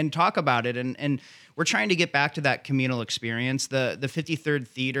 And talk about it. And we're trying to get back to that communal experience. The 53rd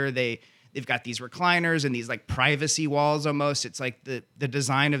Theater, they've got these recliners and these like privacy walls almost. It's like the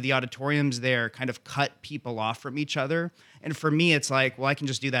design of the auditoriums there kind of cut people off from each other. And for me, it's like, well, I can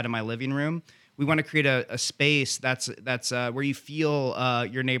just do that in my living room. We want to create a space that's where you feel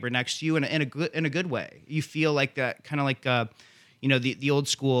your neighbor next to you in a good way. You feel like that, kind of like the old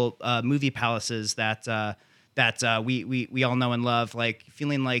school movie palaces that we all know and love, like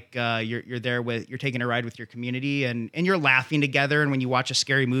feeling like you're there you're taking a ride with your community and you're laughing together. And when you watch a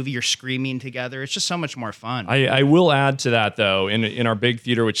scary movie, you're screaming together. It's just so much more fun. I will add to that though, in our big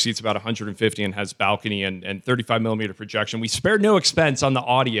theater, which seats about 150 and has balcony and 35 millimeter projection, we spared no expense on the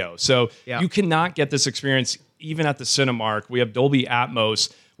audio. So you cannot get this experience even at the Cinemark. We have Dolby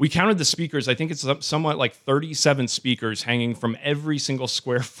Atmos, We counted the speakers. I think it's somewhat like 37 speakers hanging from every single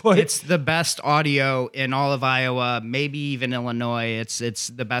square foot. It's the best audio in all of Iowa, maybe even Illinois. It's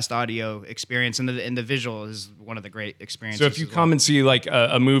the best audio experience, and the visual is one of the great experiences. So if you come and see like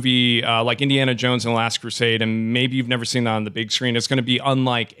a movie like Indiana Jones and the Last Crusade, and maybe you've never seen that on the big screen, it's going to be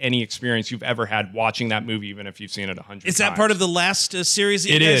unlike any experience you've ever had watching that movie, even if you've seen it 100 times. Is that part of the last series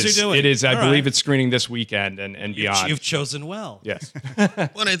that you guys are doing? It is. I All believe right. it's screening this weekend and beyond. You've chosen well. Yes.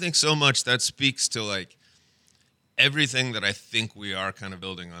 Well, I think so much that speaks to like everything that I think we are kind of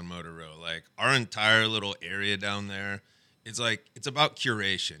building on Motor Row. Like our entire little area down there, it's about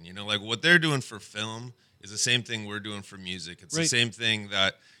curation. You know, like what they're doing for film is the same thing we're doing for music. It's the same thing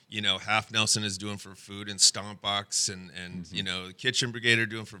that, you know, Half Nelson is doing for food and Stompbox and you know, the Kitchen Brigade are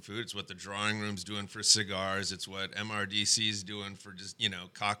doing for food. It's what the Drawing Room's doing for cigars. It's what MRDC's doing for just, you know,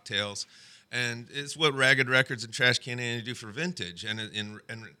 cocktails. And it's what Ragged Records and Trash Can Annie do for vintage and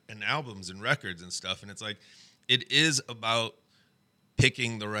albums and records and stuff. And it's like, it is about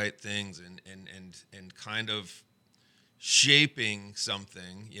picking the right things and kind of shaping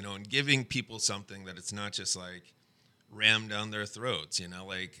something, you know, and giving people something that it's not just like rammed down their throats, you know,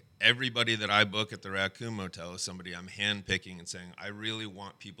 like everybody that I book at the Raccoon Motel is somebody I'm handpicking and saying, I really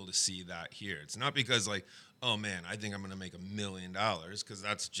want people to see that here. It's not because like, oh man, I think I'm going to make $1 million, because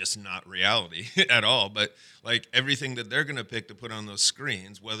that's just not reality at all. But like everything that they're going to pick to put on those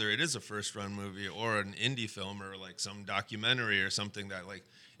screens, whether it is a first run movie or an indie film or like some documentary or something that like,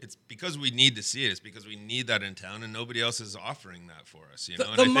 it's because we need to see it. It's because we need that in town, and nobody else is offering that for us. You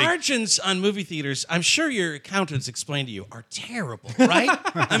know, The margins on movie theaters, I'm sure your accountants explained to you, are terrible, right?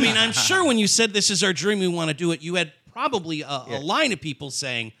 I mean, I'm sure when you said this is our dream, we want to do it, you had probably a line of people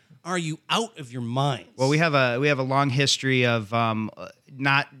saying, "Are you out of your mind?" Well, we have a long history of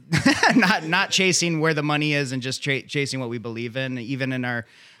not chasing where the money is and just chasing what we believe in. Even in our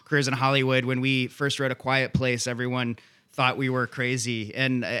careers in Hollywood, when we first wrote A Quiet Place, everyone thought we were crazy,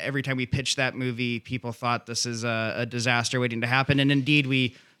 and every time we pitched that movie, people thought this is a disaster waiting to happen. And indeed,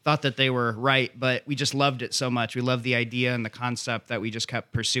 we thought that they were right, but we just loved it so much. We loved the idea and the concept that we just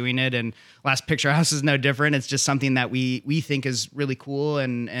kept pursuing it. And Last Picture House is no different. It's just something that we think is really cool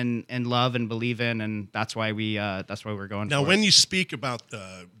and love and believe in, and that's why we're going. Now, for when it. you speak about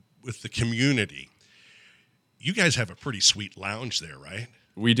with the community, you guys have a pretty sweet lounge there, right?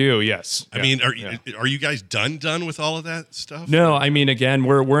 We do, yes. I mean, are you guys done with all of that stuff? No, I mean, again,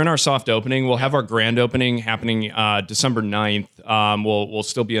 we're in our soft opening. We'll have our grand opening happening December 9th. We'll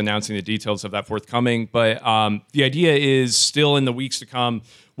still be announcing the details of that forthcoming. But the idea is still in the weeks to come,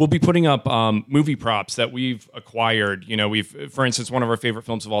 we'll be putting up movie props that we've acquired. You know, for instance, one of our favorite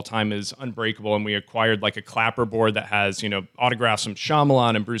films of all time is Unbreakable, and we acquired like a clapper board that has, you know, autographs from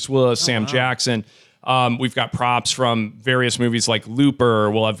Shyamalan and Bruce Willis, Sam Jackson. We've got props from various movies like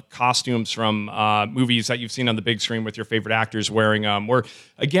Looper. We'll have costumes from movies that you've seen on the big screen with your favorite actors wearing them. We're,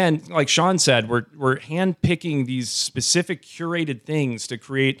 again, like Sean said, we're handpicking these specific curated things to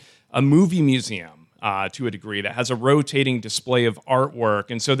create a movie museum to a degree that has a rotating display of artwork.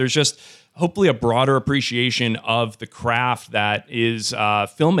 And so there's just hopefully a broader appreciation of the craft that is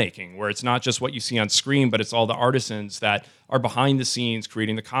filmmaking, where it's not just what you see on screen, but it's all the artisans that are behind the scenes,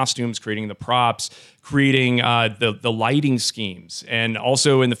 creating the costumes, creating the props, creating the lighting schemes, and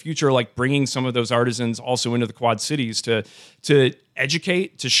also in the future, like bringing some of those artisans also into the Quad Cities to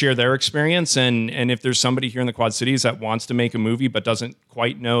educate, to share their experience, and if there's somebody here in the Quad Cities that wants to make a movie but doesn't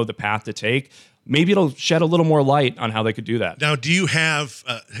quite know the path to take, maybe it'll shed a little more light on how they could do that. Now, do you have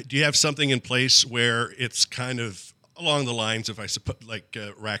something in place where it's kind of along the lines of, I suppose, like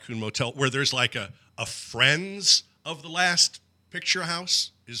Raccoon Motel, where there's like a friends of the Last Picture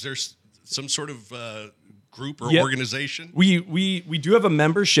House? Is there some sort of group or organization? We do have a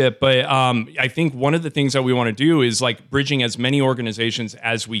membership, but I think one of the things that we want to do is like bridging as many organizations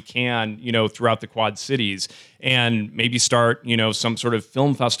as we can, you know, throughout the Quad Cities, and maybe start, you know, some sort of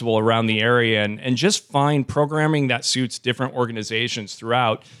film festival around the area, and just find programming that suits different organizations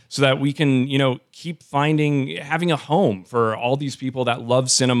throughout, so that we can, you know, keep having a home for all these people that love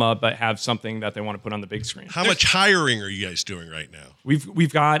cinema but have something that they want to put on the big screen. How much hiring are you guys doing right now?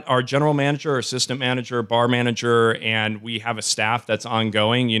 We've got our general manager, assistant manager, bar manager, and we have a staff that's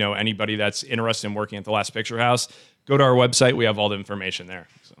ongoing. You know, anybody that's interested in working at the Last Picture House, go to our website. We have all the information there.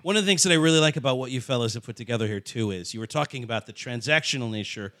 So. One of the things that I really like about what you fellas have put together here, too, is you were talking about the transactional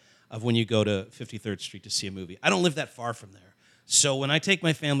nature of when you go to 53rd Street to see a movie. I don't live that far from there. So when I take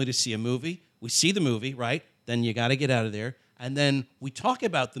my family to see a movie, we see the movie, right? Then you got to get out of there. And then we talk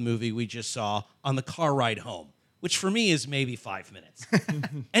about the movie we just saw on the car ride home, which for me is maybe 5 minutes.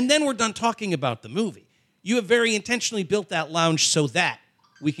 And then we're done talking about the movie. You have very intentionally built that lounge so that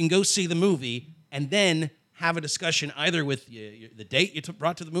we can go see the movie and then have a discussion either with the date you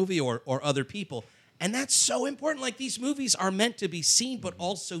brought to the movie or other people. And that's so important. Like, these movies are meant to be seen, but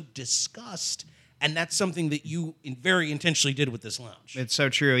also discussed. And that's something that you very intentionally did with this lounge. It's so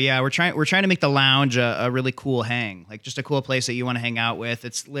true. Yeah, we're trying to make the lounge a really cool hang, like just a cool place that you want to hang out with.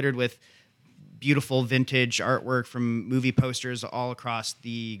 It's littered with beautiful vintage artwork from movie posters all across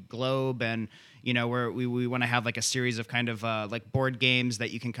the globe, and where we want to have like a series of kind of like board games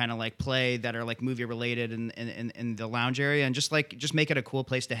that you can kind of like play that are like movie related in the lounge area, and just make it a cool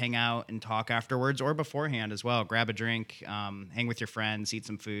place to hang out and talk afterwards or beforehand as well. Grab a drink, hang with your friends, eat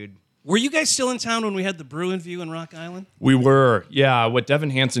some food. Were you guys still in town when we had the Bruin View in Rock Island? We were, yeah. What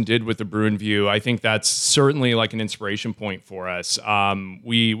Devin Hansen did with the Bruin View, I think that's certainly like an inspiration point for us.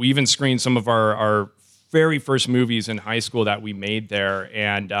 We even screened some of our very first movies in high school that we made there,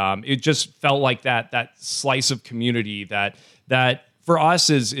 and it just felt like that slice of community that for us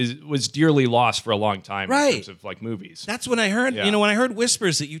was dearly lost for a long time in terms of like movies. That's when I heard, Yeah. when I heard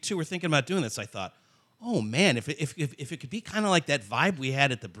whispers that you two were thinking about doing this, I thought, oh man, if it could be kind of like that vibe we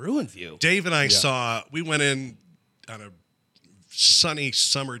had at the Bruin View. Dave and I we went in on a sunny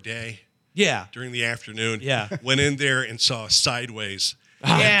summer day. Yeah. During the afternoon. Yeah. Went in there and saw Sideways.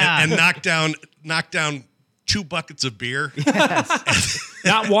 Yeah. And knocked down 2 buckets of beer.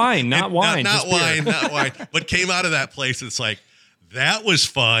 Not wine. Not wine. Not wine. But came out of that place, it's like, that was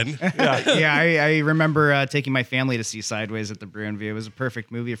fun. Yeah, I remember taking my family to see Sideways at the Bruin View. It was a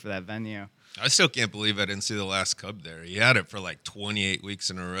perfect movie for that venue. I still can't believe I didn't see The Last Cub there. He had it for like 28 weeks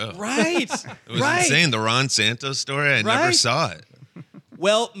in a row. Right. It was insane. The Ron Santos story, I never saw it.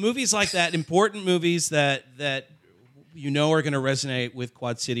 Well, movies like that, important movies that are going to resonate with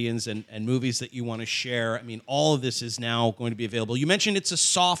Quad Cityans and movies that you want to share. I mean, all of this is now going to be available. You mentioned it's a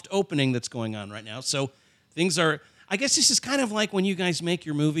soft opening that's going on right now. So things are, I guess this is kind of like when you guys make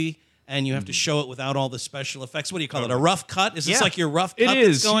your movie and you have to show it without all the special effects. What do you call it? A rough cut? Is this like your rough cut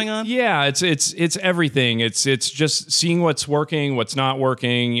that's going on? Yeah, it's everything. It's just seeing what's working, what's not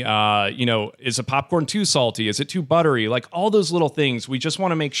working. Is a popcorn too salty? Is it too buttery? Like all those little things. We just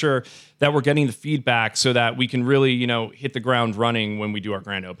want to make sure that we're getting the feedback so that we can really, hit the ground running when we do our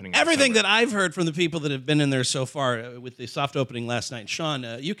grand opening. Everything that I've heard from the people that have been in there so far with the soft opening last night, Sean,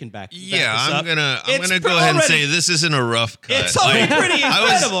 you can back. Yeah, this I'm up. gonna go ahead and say this isn't a rough cut. It's already pretty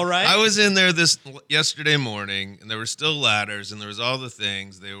incredible, right? I was in there yesterday morning, and there were still ladders, and there was all the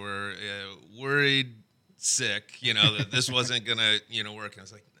things. They were worried, sick, that this wasn't gonna, work. And I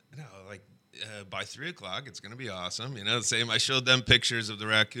was like, no, like by 3:00, it's gonna be awesome. The same. I showed them pictures of the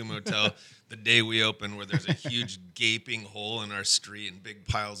Raccoon Motel the day we opened, where there's a huge gaping hole in our street and big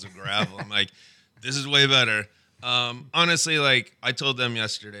piles of gravel. I'm like, this is way better. Honestly, like I told them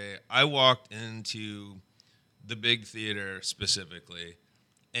yesterday, I walked into the big theater specifically,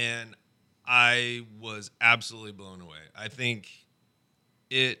 and I was absolutely blown away. I think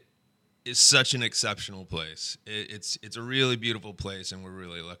it is such an exceptional place. It's a really beautiful place, and we're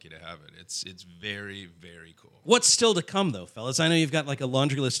really lucky to have it. It's very, very cool. What's still to come, though, fellas? I know you've got like a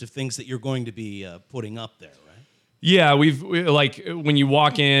laundry list of things that you're going to be putting up there, right? Yeah, we like when you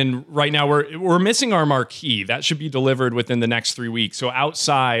walk in right now, we're missing our marquee. That should be delivered within the next 3 weeks. So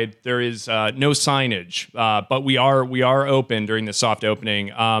outside there is no signage, but we are open during the soft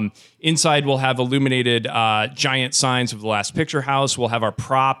opening. Inside we'll have illuminated giant signs of the Last Picture House. We'll have our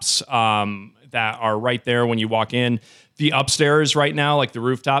props that are right there when you walk in. The upstairs right now, like the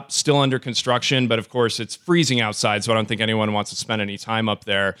rooftop, still under construction, but of course it's freezing outside, so I don't think anyone wants to spend any time up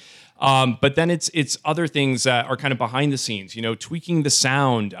there. But then it's other things that are kind of behind the scenes, tweaking the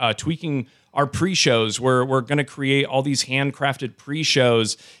sound, tweaking our pre-shows. We're going to create all these handcrafted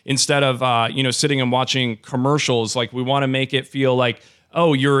pre-shows instead of, sitting and watching commercials. Like we want to make it feel like,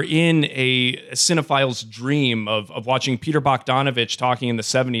 oh, you're in a cinephile's dream of watching Peter Bogdanovich talking in the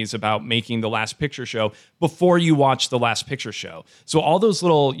 70s about making The Last Picture Show before you watch The Last Picture Show. So all those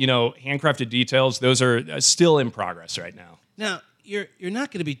little, handcrafted details, those are still in progress right now. Now, you're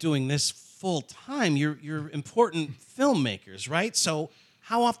not going to be doing this full time. You're important filmmakers, right? So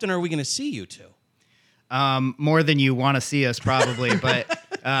how often are we going to see you two? More than you want to see us, probably, but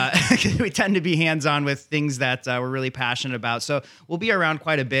we tend to be hands-on with things that we're really passionate about. So we'll be around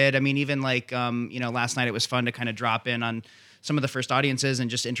quite a bit. I mean, even like last night it was fun to kind of drop in on some of the first audiences and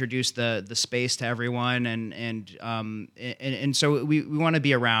just introduce the space to everyone, and so we want to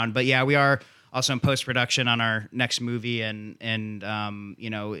be around. But yeah, we are also in post-production on our next movie, and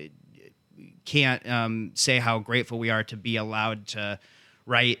can't say how grateful we are to be allowed to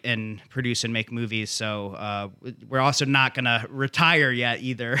write and produce and make movies. So we're also not going to retire yet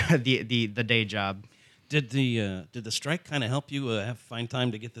either, the day job. Did the strike kind of help you find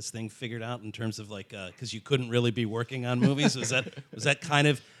time to get this thing figured out in terms of like because you couldn't really be working on movies? Was that kind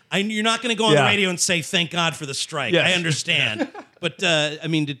of? You're not going to go on the radio and say thank God for the strike. Yes. I understand, but I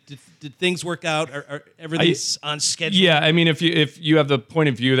mean, did things work out? Are everything's on schedule? Yeah, I mean, if you have the point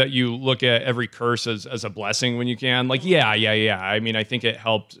of view that you look at every curse as a blessing when you can, like yeah. I mean, I think it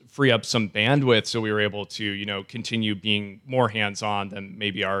helped free up some bandwidth, so we were able to continue being more hands on than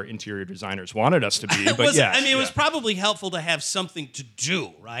maybe our interior designers wanted us to be. But it was probably helpful to have something to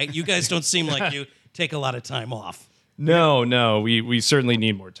do, right? You guys don't seem like you take a lot of time off. No, we certainly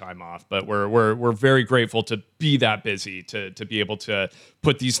need more time off, but we're very grateful to be that busy to be able to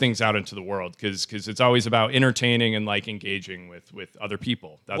put these things out into the world because it's always about entertaining and like engaging with other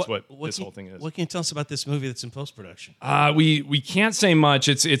people. That's what this whole thing is. What can you tell us about this movie that's in post-production? We can't say much.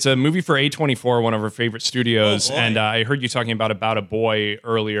 It's a movie for A24, one of our favorite studios, and I heard you talking about a boy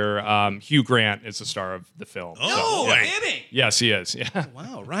earlier. Hugh Grant is the star of the film. Oh, kidding! Yes, he is. Yeah.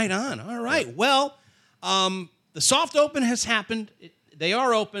 Wow, right on. All right. Well, the soft open has happened. They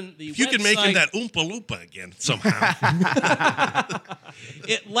are open. If you can make him that Oompa Loompa again somehow.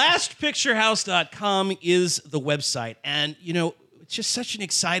 Lastpicturehouse.com is the website. And, it's just such an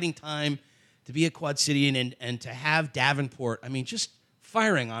exciting time to be a Quad Cityan and to have Davenport, I mean, just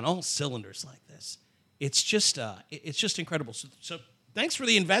firing on all cylinders like this. It's just incredible. So thanks for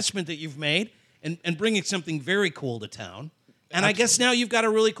the investment that you've made and bringing something very cool to town. And I guess now you've got a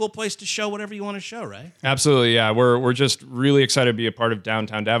really cool place to show whatever you want to show, right? Absolutely, yeah. We're just really excited to be a part of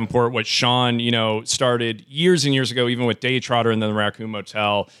downtown Davenport. What Sean, started years and years ago, even with Day Trotter and then the Raccoon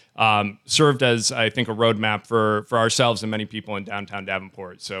Motel, served as, I think, a roadmap for ourselves and many people in downtown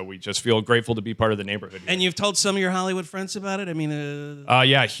Davenport. So we just feel grateful to be part of the neighborhood here. And you've told some of your Hollywood friends about it? I mean...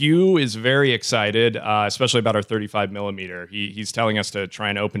 yeah, Hugh is very excited, especially about our 35 millimeter. He's telling us to try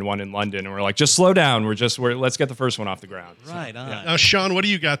and open one in London, and we're like, just slow down. Let's get the first one off the ground. Right on. Yeah. Now, Sean, what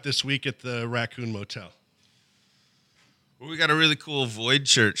do you got this week at the Raccoon Motel? Well, we got a really cool Void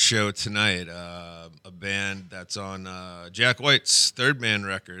Church show tonight. A band that's on Jack White's Third Man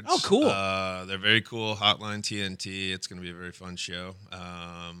Records. Oh, cool. They're very cool. Hotline TNT. It's going to be a very fun show.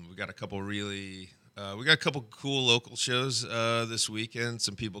 We got a couple cool local shows this weekend.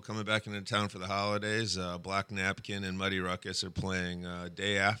 Some people coming back into town for the holidays. Black Napkin and Muddy Ruckus are playing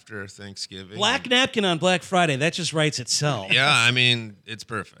day after Thanksgiving. Black Napkin on Black Friday. That just writes itself. Yeah, I mean, it's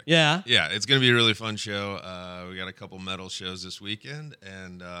perfect. Yeah? Yeah, it's going to be a really fun show. We got a couple metal shows this weekend.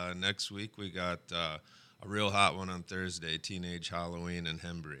 And next week we got a real hot one on Thursday, Teenage Halloween and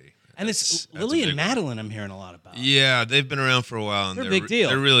Hembry. And it's Lily and Madeline I'm hearing a lot about. Yeah, they've been around for a while. And they're a big deal.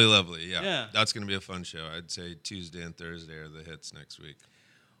 They're really lovely, yeah. That's going to be a fun show. I'd say Tuesday and Thursday are the hits next week.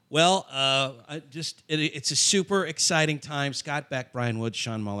 Well, it's a super exciting time. Scott Beck, Bryan Woods,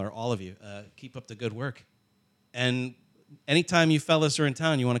 Sean Muller, all of you, keep up the good work. And anytime you fellas are in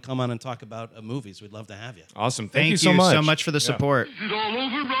town, you want to come on and talk about movies, we'd love to have you. Awesome. Thank you so much. so much for the support. Is it all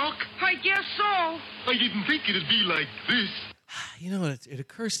over, Rock? I guess so. I didn't think it'd be like this. It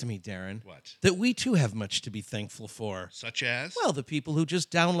occurs to me, Darren, what? That we too have much to be thankful for. Such as? Well, the people who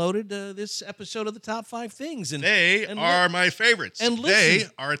just downloaded this episode of the Top 5 Things. They are my favorites. And they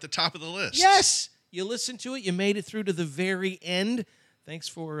are at the top of the list. Yes! You listened to it. You made it through to the very end. Thanks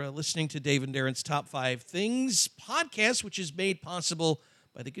for listening to Dave and Darren's Top 5 Things podcast, which is made possible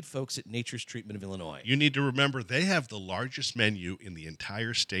by the good folks at Nature's Treatment of Illinois. You need to remember they have the largest menu in the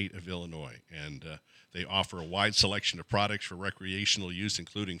entire state of Illinois, and they offer a wide selection of products for recreational use,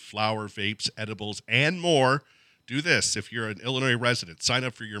 including flower, vapes, edibles, and more. Do this. If you're an Illinois resident, sign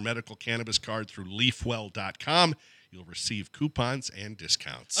up for your medical cannabis card through leafwell.com. You'll receive coupons and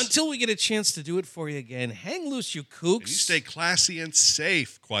discounts. Until we get a chance to do it for you again, hang loose, you kooks. And you stay classy and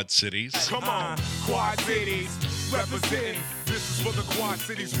safe, Quad Cities. Come on, Quad Cities, representing. This is for the Quad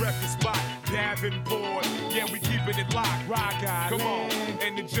Cities record spot. Davenport, yeah, we keeping it locked. Rock guys, come on,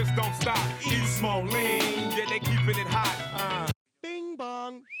 and it just don't stop. East Moline, yeah, they keeping it hot. Bing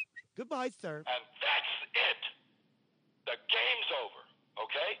bong. Goodbye, sir. And that's it. The game's over,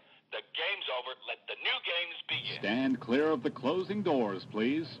 okay? The game's over. Let the new games begin. Stand clear of the closing doors,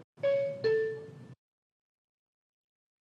 please.